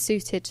should be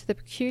suited to the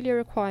peculiar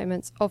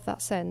requirements of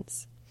that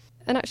sense.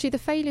 And actually the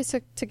failure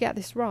to get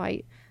this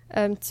right,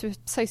 to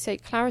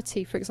associate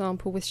clarity, for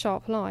example, with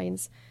sharp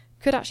lines,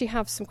 could actually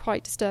have some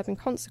quite disturbing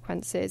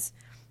consequences,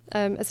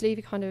 as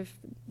Levy kind of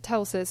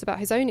tells us about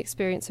his own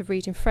experience of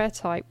reading Frere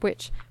type,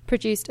 which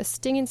produced a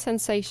stinging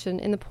sensation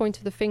in the point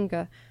of the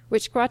finger,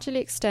 which gradually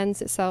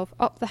extends itself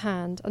up the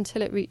hand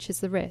until it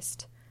reaches the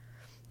wrist.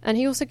 And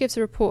he also gives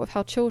a report of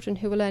how children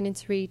who were learning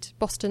to read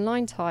Boston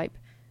line type,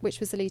 which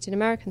was the leading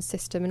American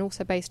system and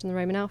also based on the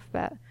Roman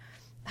alphabet,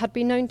 had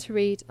been known to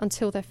read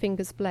until their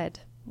fingers bled.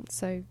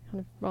 So kind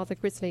of rather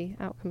grisly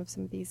outcome of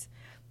some of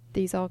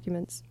these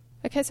arguments.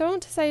 Okay, so I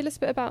want to say a little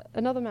bit about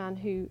another man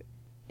who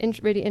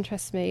really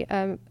interests me,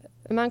 a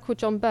man called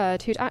John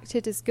Bird, who'd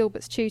acted as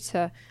Gilbert's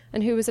tutor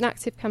and who was an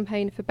active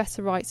campaigner for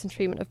better rights and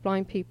treatment of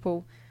blind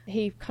people.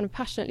 He kind of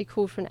passionately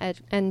called for an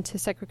end to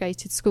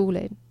segregated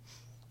schooling.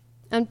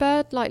 And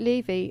Bird, like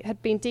Levy,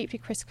 had been deeply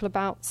critical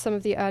about some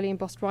of the early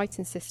embossed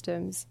writing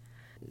systems,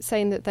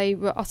 saying that they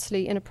were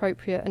utterly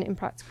inappropriate and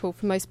impractical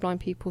for most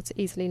blind people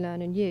to easily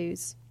learn and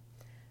use.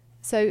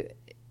 So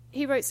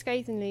he wrote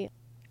scathingly,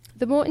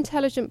 "The more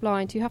intelligent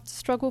blind who have to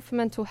struggle for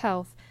mental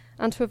health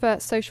and to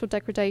avert social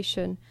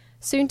degradation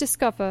soon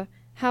discover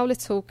how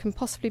little can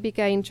possibly be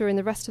gained during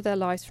the rest of their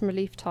lives from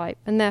relief type,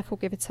 and therefore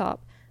give it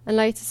up, and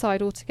lay it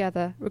aside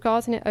altogether,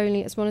 regarding it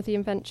only as one of the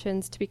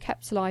inventions to be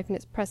kept alive in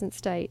its present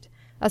state,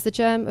 as the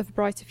germ of a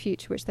brighter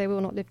future which they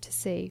will not live to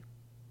see."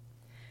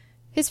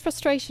 His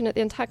frustration at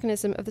the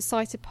antagonism of the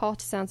sighted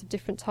partisans of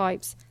different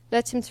types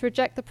led him to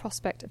reject the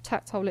prospect of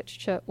tactile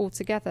literature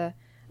altogether,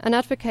 and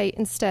advocate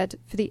instead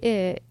for the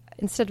ear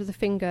instead of the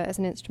finger as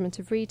an instrument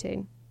of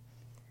reading.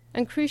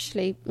 And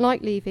crucially,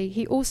 like Levy,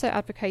 he also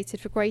advocated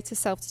for greater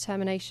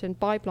self-determination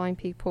by blind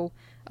people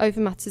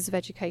over matters of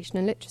education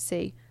and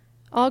literacy,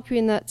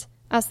 arguing that,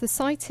 as the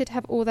sighted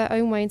have all their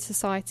own way in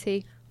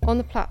society, on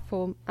the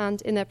platform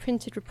and in their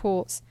printed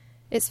reports,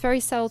 it's very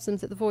seldom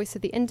that the voice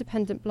of the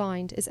independent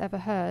blind is ever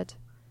heard.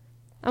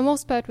 And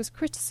whilst Bird was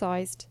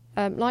criticised,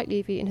 like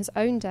Levy in his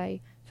own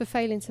day, for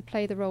failing to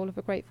play the role of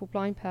a grateful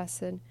blind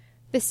person,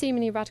 this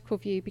seemingly radical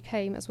view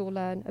became, as we'll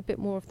learn, a bit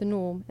more of the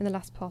norm in the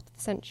last part of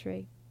the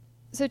century.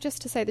 So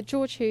just to say that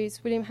George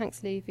Hughes, William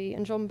Hanks Levy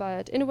and John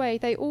Bird, in a way,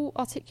 they all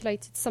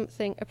articulated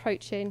something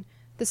approaching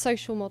the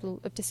social model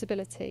of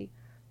disability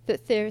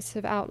that theorists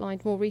have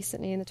outlined more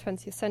recently in the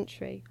 20th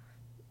century.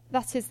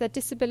 That is, their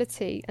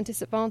disability and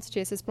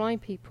disadvantages as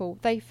blind people,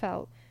 they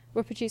felt,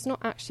 were produced not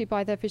actually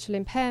by their visual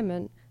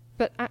impairment,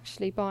 but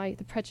actually by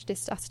the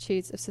prejudiced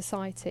attitudes of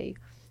society.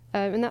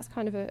 And that's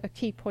kind of a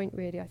key point,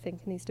 really, I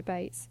think, in these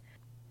debates.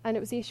 And it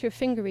was the issue of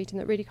finger reading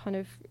that really kind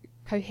of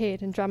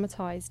cohered and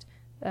dramatised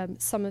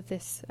some of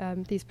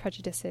these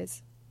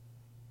prejudices.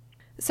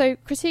 So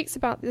critiques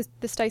about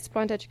the state of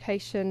blind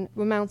education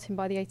were mounting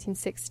by the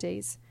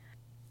 1860s.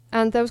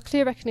 And there was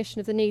clear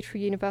recognition of the need for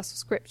a universal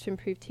script to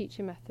improve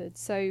teaching methods.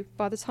 So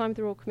by the time of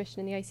the Royal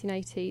Commission in the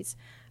 1880s,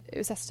 it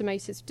was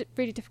estimated, it's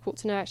really difficult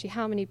to know actually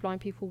how many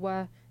blind people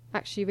were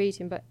actually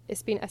reading, but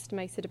it's been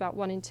estimated about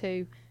 1 in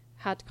 2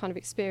 had kind of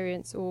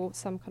experience or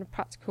some kind of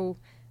practical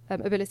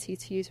ability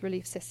to use a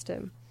relief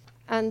system.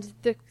 And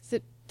the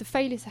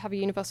failure to have a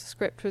universal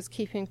script was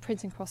keeping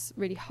printing costs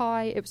really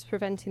high, it was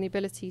preventing the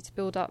ability to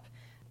build up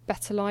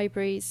better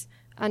libraries,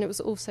 and it was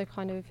also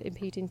kind of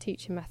impeding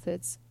teaching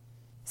methods.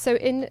 So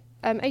in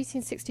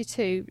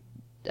 1862,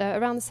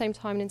 around the same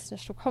time an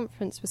international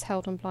conference was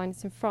held on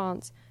blindness in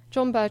France,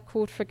 John Bird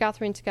called for a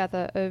gathering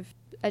together of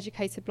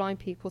educated blind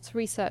people to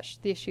research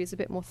the issues a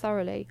bit more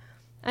thoroughly.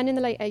 And in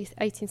the late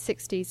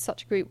 1860s,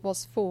 such a group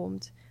was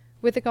formed,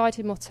 with the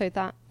guiding motto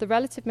that the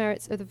relative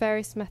merits of the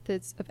various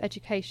methods of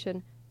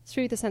education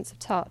through the sense of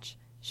touch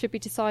should be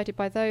decided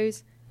by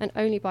those and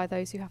only by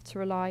those who have to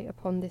rely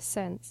upon this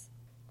sense.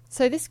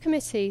 So this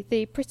committee,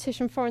 the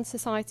British and Foreign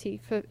Society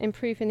for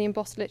Improving the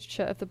Embossed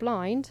Literature of the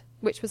Blind,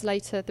 which was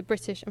later the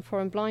British and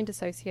Foreign Blind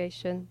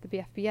Association, the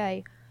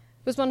BFBA,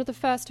 was one of the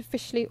first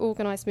officially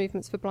organised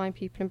movements for blind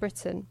people in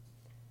Britain.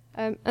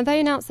 And they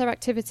announced their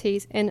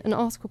activities in an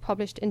article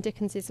published in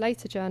Dickens's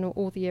later journal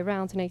All the Year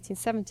Round in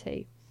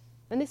 1870.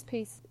 And this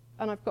piece,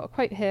 and I've got a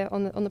quote here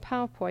on the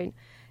PowerPoint,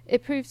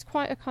 it proves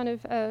quite a kind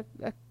of a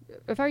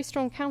a very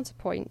strong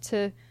counterpoint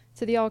to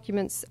the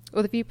arguments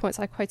or the viewpoints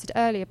I quoted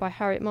earlier by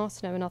Harriet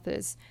Martineau and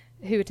others,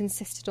 who had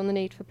insisted on the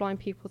need for blind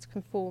people to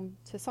conform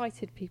to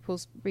sighted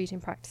people's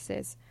reading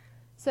practices.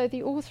 So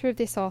the author of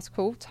this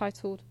article,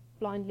 titled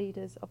Blind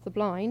Leaders of the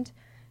Blind,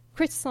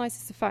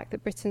 criticises the fact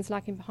that Britain's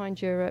lagging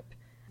behind Europe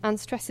and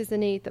stresses the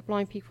need that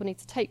blind people need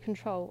to take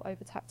control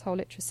over tactile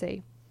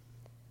literacy.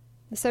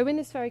 So in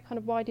this very kind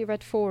of widely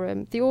read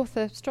forum, the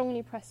author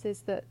strongly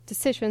presses that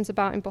decisions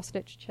about embossed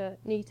literature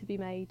need to be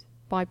made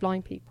by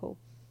blind people.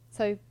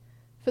 So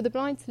for the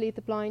blind to lead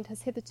the blind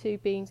has hitherto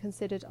been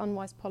considered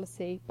unwise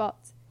policy,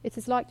 but it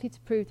is likely to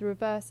prove the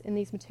reverse in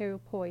these material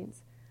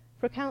points,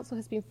 for a council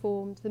has been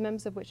formed, the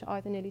members of which are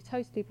either nearly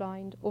totally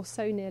blind or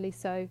so nearly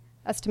so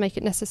as to make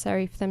it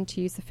necessary for them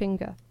to use the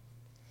finger.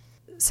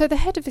 So the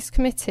head of this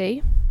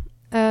committee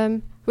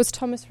was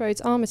Thomas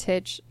Rhodes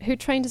Armitage, who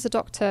trained as a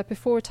doctor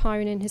before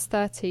retiring in his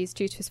 30s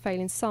due to his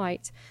failing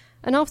sight.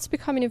 And after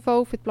becoming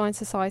involved with blind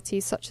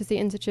societies such as the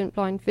Indigent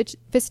Blind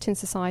Visiting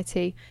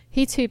Society,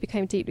 he too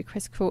became deeply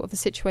critical of the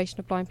situation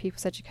of blind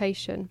people's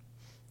education.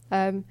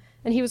 And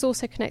he was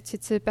also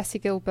connected to Bessie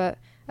Gilbert,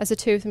 as the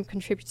two of them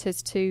contributed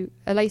to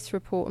a later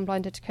report on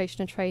blind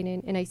education and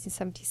training in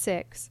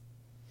 1876.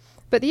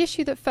 But the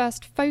issue that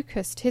first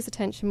focused his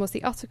attention was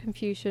the utter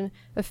confusion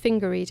of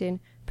finger reading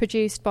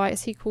produced by,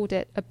 as he called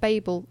it, a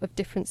babel of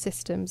different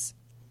systems.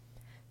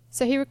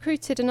 So he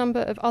recruited a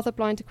number of other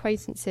blind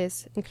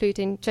acquaintances,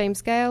 including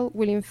James Gale,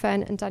 William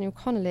Fenn and Daniel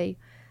Connolly,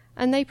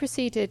 and they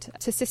proceeded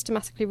to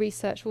systematically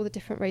research all the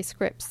different race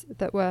scripts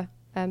that were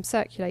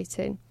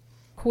circulating,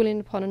 calling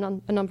upon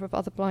a number of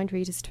other blind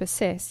readers to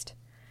assist.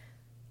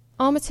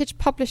 Armitage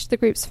published the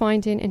group's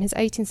finding in his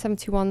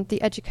 1871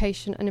 The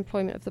Education and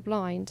Employment of the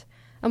Blind,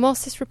 and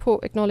whilst this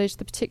report acknowledged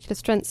the particular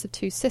strengths of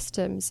two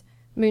systems,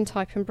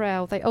 Moontype and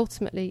Braille, they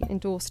ultimately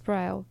endorsed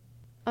Braille.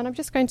 And I'm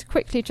just going to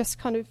quickly just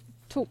kind of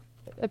talk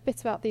a bit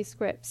about these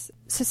scripts.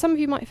 So some of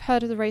you might have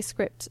heard of the race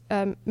script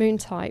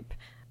Moontype.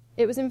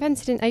 It was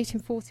invented in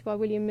 1840 by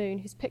William Moon,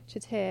 who's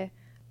pictured here,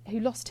 who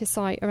lost his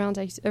sight around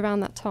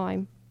that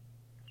time.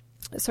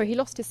 So he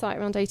lost his sight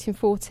around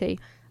 1840,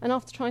 and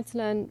after trying to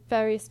learn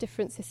various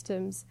different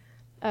systems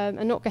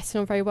and not getting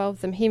on very well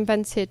with them, he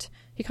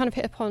kind of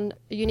hit upon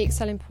a unique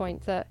selling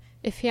point that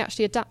if he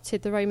actually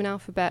adapted the Roman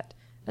alphabet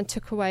and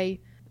took away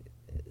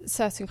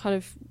certain kind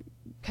of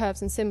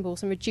curves and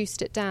symbols and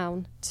reduced it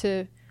down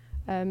to,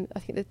 I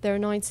think that there are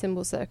 9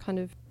 symbols that are kind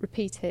of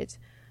repeated,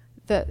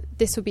 that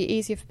this would be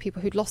easier for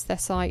people who'd lost their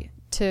sight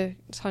to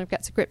kind of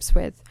get to grips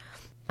with.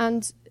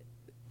 And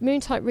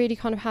Moontype really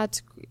kind of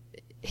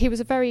he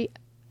was a very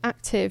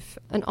active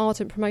and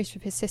ardent promoter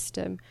of his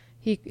system.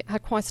 He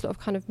had quite a lot of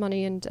kind of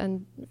money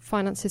and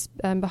finances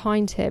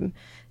behind him.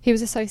 He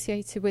was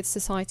associated with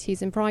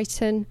societies in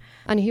Brighton,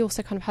 and he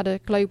also kind of had a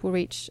global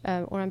reach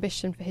or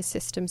ambition for his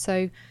system.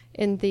 So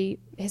in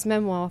his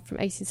memoir from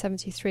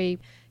 1873,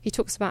 he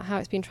talks about how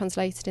it's been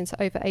translated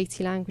into over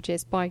 80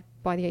 languages by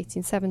the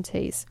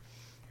 1870s.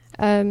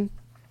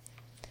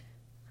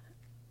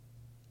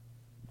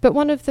 But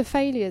one of the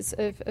failures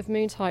of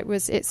Moontype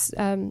was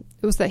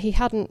that he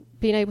hadn't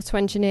been able to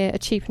engineer a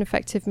cheap and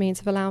effective means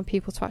of allowing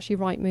people to actually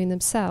write Moon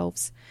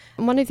themselves.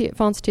 And one of the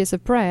advantages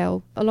of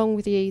Braille, along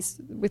with the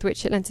ease with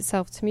which it lent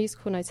itself to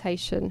musical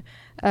notation,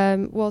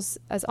 was,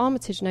 as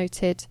Armitage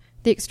noted,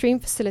 the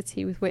extreme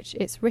facility with which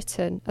it's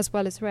written as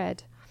well as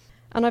read.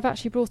 And I've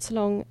actually brought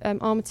along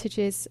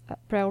Armitage's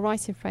Braille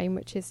writing frame,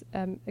 which is,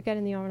 again,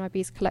 in the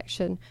RNIB's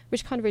collection,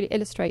 which kind of really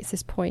illustrates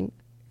this point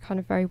kind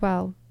of very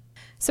well.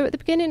 So at the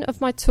beginning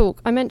of my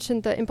talk, I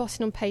mentioned that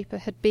embossing on paper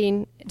had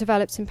been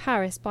developed in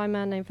Paris by a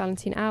man named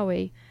Valentin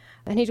Hauy,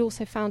 and he'd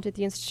also founded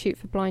the Institute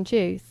for Blind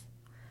Youth.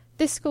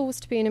 This school was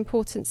to be an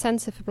important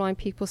centre for blind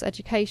people's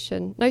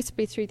education,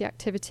 notably through the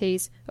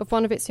activities of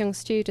one of its young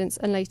students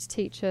and later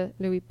teacher,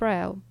 Louis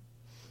Braille.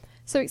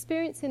 So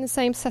experiencing the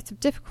same set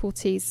of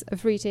difficulties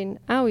of reading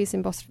Haui's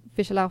embossed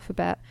visual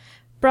alphabet,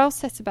 Braille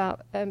set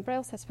about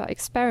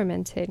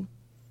experimenting.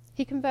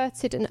 He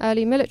converted an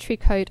early military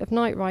code of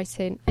night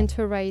writing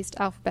into a raised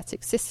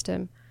alphabetic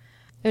system,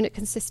 and it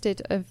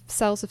consisted of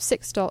cells of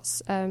 6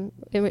 dots, in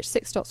which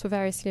 6 dots were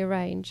variously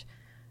arranged.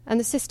 And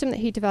the system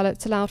that he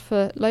developed allowed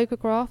for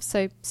logographs,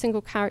 so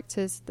single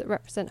characters that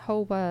represent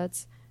whole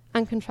words,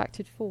 and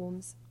contracted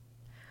forms.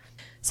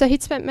 So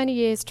he'd spent many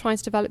years trying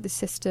to develop this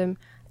system,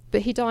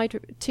 but he died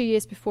 2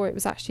 years before it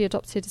was actually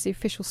adopted as the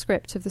official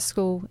script of the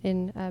school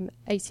in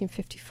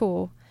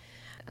 1854.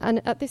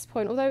 And at this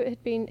point, although it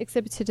had been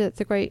exhibited at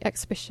the Great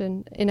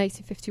Exhibition in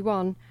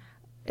 1851,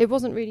 it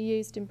wasn't really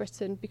used in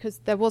Britain because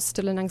there was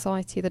still an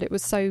anxiety that it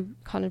was so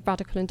kind of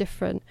radical and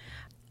different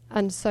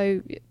and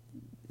so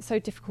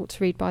difficult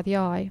to read by the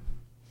eye.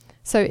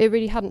 So it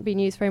really hadn't been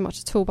used very much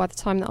at all by the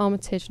time that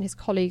Armitage and his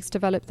colleagues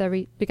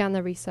began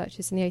their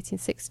researches in the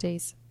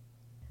 1860s.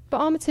 But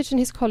Armitage and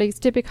his colleagues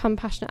did become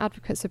passionate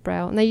advocates of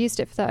Braille, and they used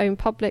it for their own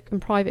public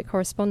and private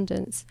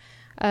correspondence.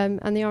 And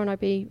the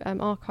RNIB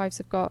archives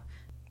have got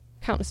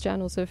countless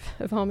journals of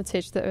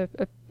Armitage that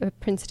are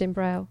printed in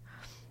Braille.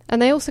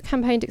 And they also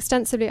campaigned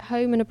extensively at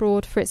home and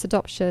abroad for its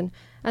adoption,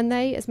 and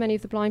they, as many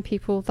of the blind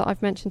people that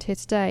I've mentioned here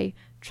today,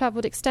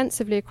 travelled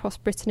extensively across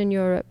Britain and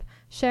Europe,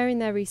 sharing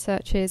their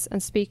researches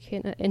and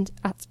speaking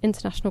at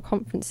international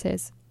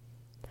conferences.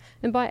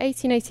 And by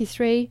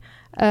 1883,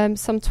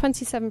 some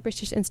 27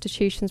 British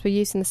institutions were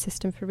using the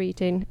system for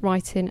reading,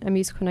 writing and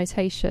musical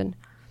notation.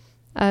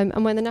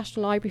 And when the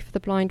National Library for the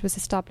Blind was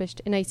established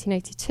in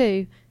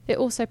 1882, it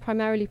also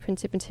primarily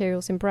printed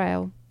materials in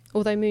Braille,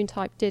 although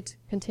Moontype did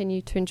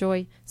continue to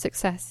enjoy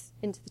success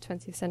into the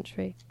 20th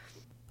century.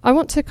 I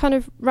want to kind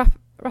of wrap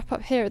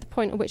up here at the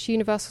point at which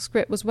universal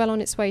script was well on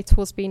its way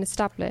towards being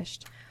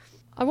established.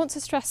 I want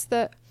to stress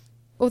that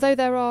although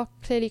there are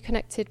clearly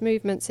connected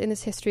movements in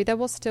this history, there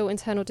was still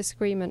internal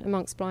disagreement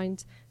amongst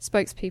blind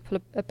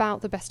spokespeople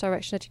about the best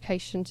direction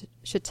education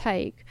should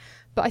take.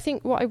 But I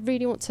think what I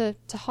really want to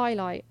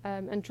highlight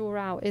and draw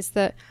out is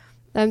that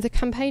the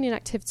campaigning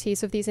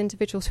activities of these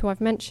individuals who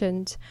I've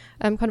mentioned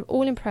kind of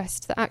all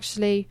impressed that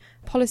actually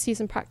policies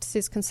and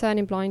practices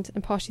concerning blind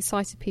and partially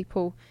sighted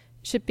people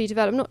should be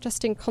developed not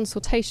just in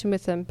consultation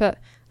with them, but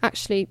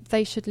actually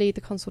they should lead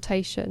the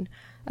consultation.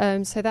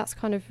 So that's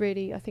kind of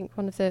really, I think,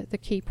 one of the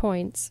key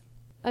points.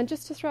 And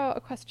just to throw out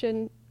a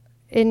question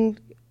in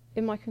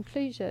my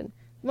conclusion,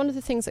 one of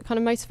the things that kind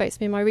of motivates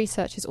me in my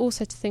research is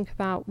also to think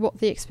about what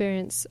the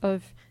experience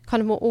of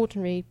kind of more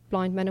ordinary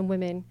blind men and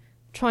women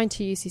trying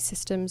to use these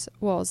systems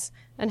was,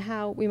 and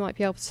how we might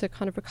be able to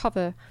kind of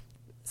recover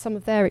some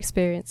of their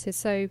experiences.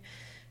 So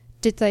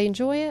did they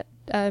enjoy it?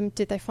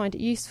 Did they find it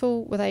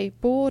useful? Were they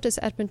bored, as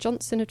Edmund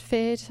Johnson had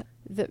feared,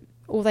 that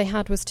all they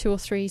had was 2 or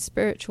 3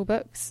 spiritual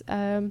books?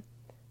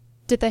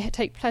 Did they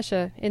take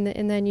pleasure in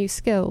their new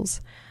skills?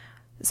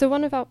 So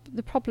one of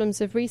the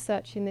problems of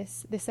researching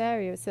this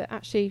area is that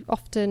actually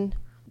often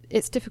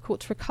it's difficult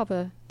to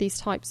recover these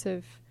types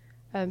of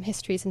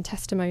histories and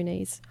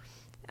testimonies.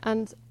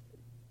 And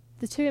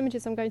the 2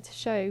 images I'm going to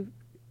show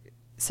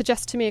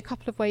suggest to me a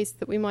couple of ways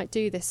that we might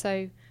do this.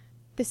 So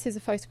this is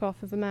a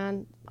photograph of a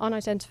man,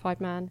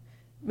 unidentified man,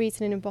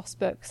 reading an embossed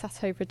book,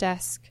 sat over a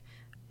desk.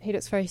 He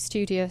looks very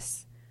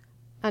studious.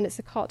 And it's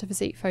a carte de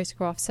visite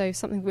photograph, so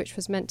something which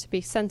was meant to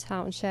be sent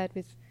out and shared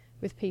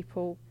with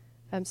people.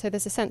 So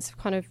there's a sense of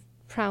kind of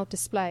proud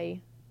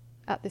display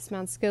at this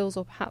man's skills,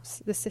 or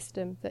perhaps the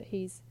system that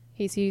he's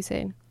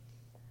using.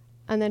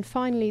 And then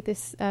finally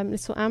this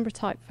little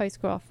ambrotype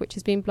photograph, which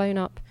has been blown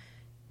up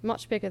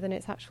much bigger than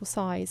its actual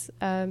size,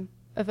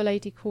 of a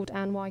lady called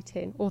Anne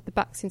Whiting, or the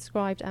back's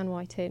inscribed Anne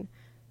Whiting.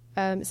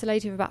 It's a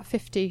lady of about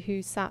 50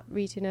 who sat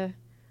reading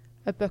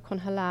a book on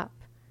her lap.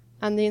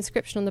 And the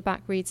inscription on the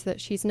back reads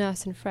that she's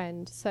nurse and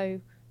friend.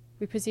 So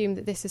we presume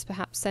that this is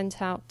perhaps sent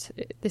out,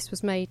 this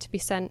was made to be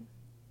sent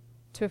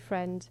to a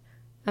friend,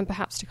 and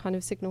perhaps to kind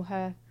of signal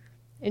her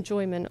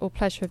enjoyment or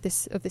pleasure of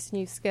this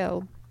new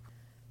skill.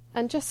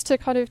 And just to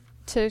kind of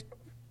to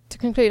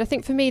conclude, I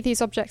think for me these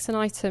objects and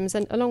items,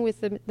 and along with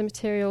the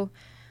material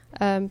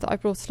that I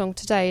brought along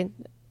today,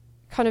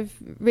 kind of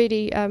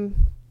really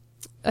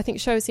I think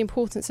shows the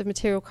importance of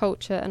material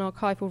culture and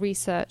archival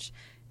research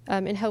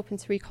in helping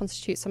to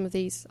reconstitute some of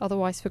these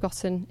otherwise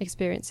forgotten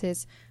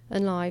experiences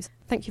and lives.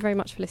 Thank you very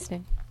much for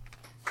listening.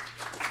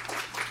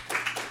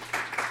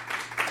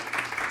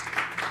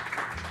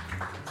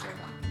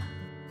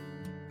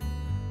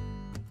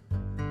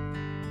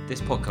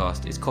 This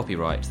podcast is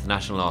copyright the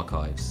National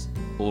Archives,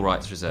 all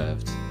rights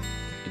reserved.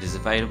 It is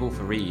available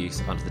for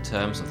reuse under the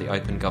terms of the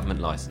Open Government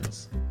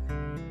Licence.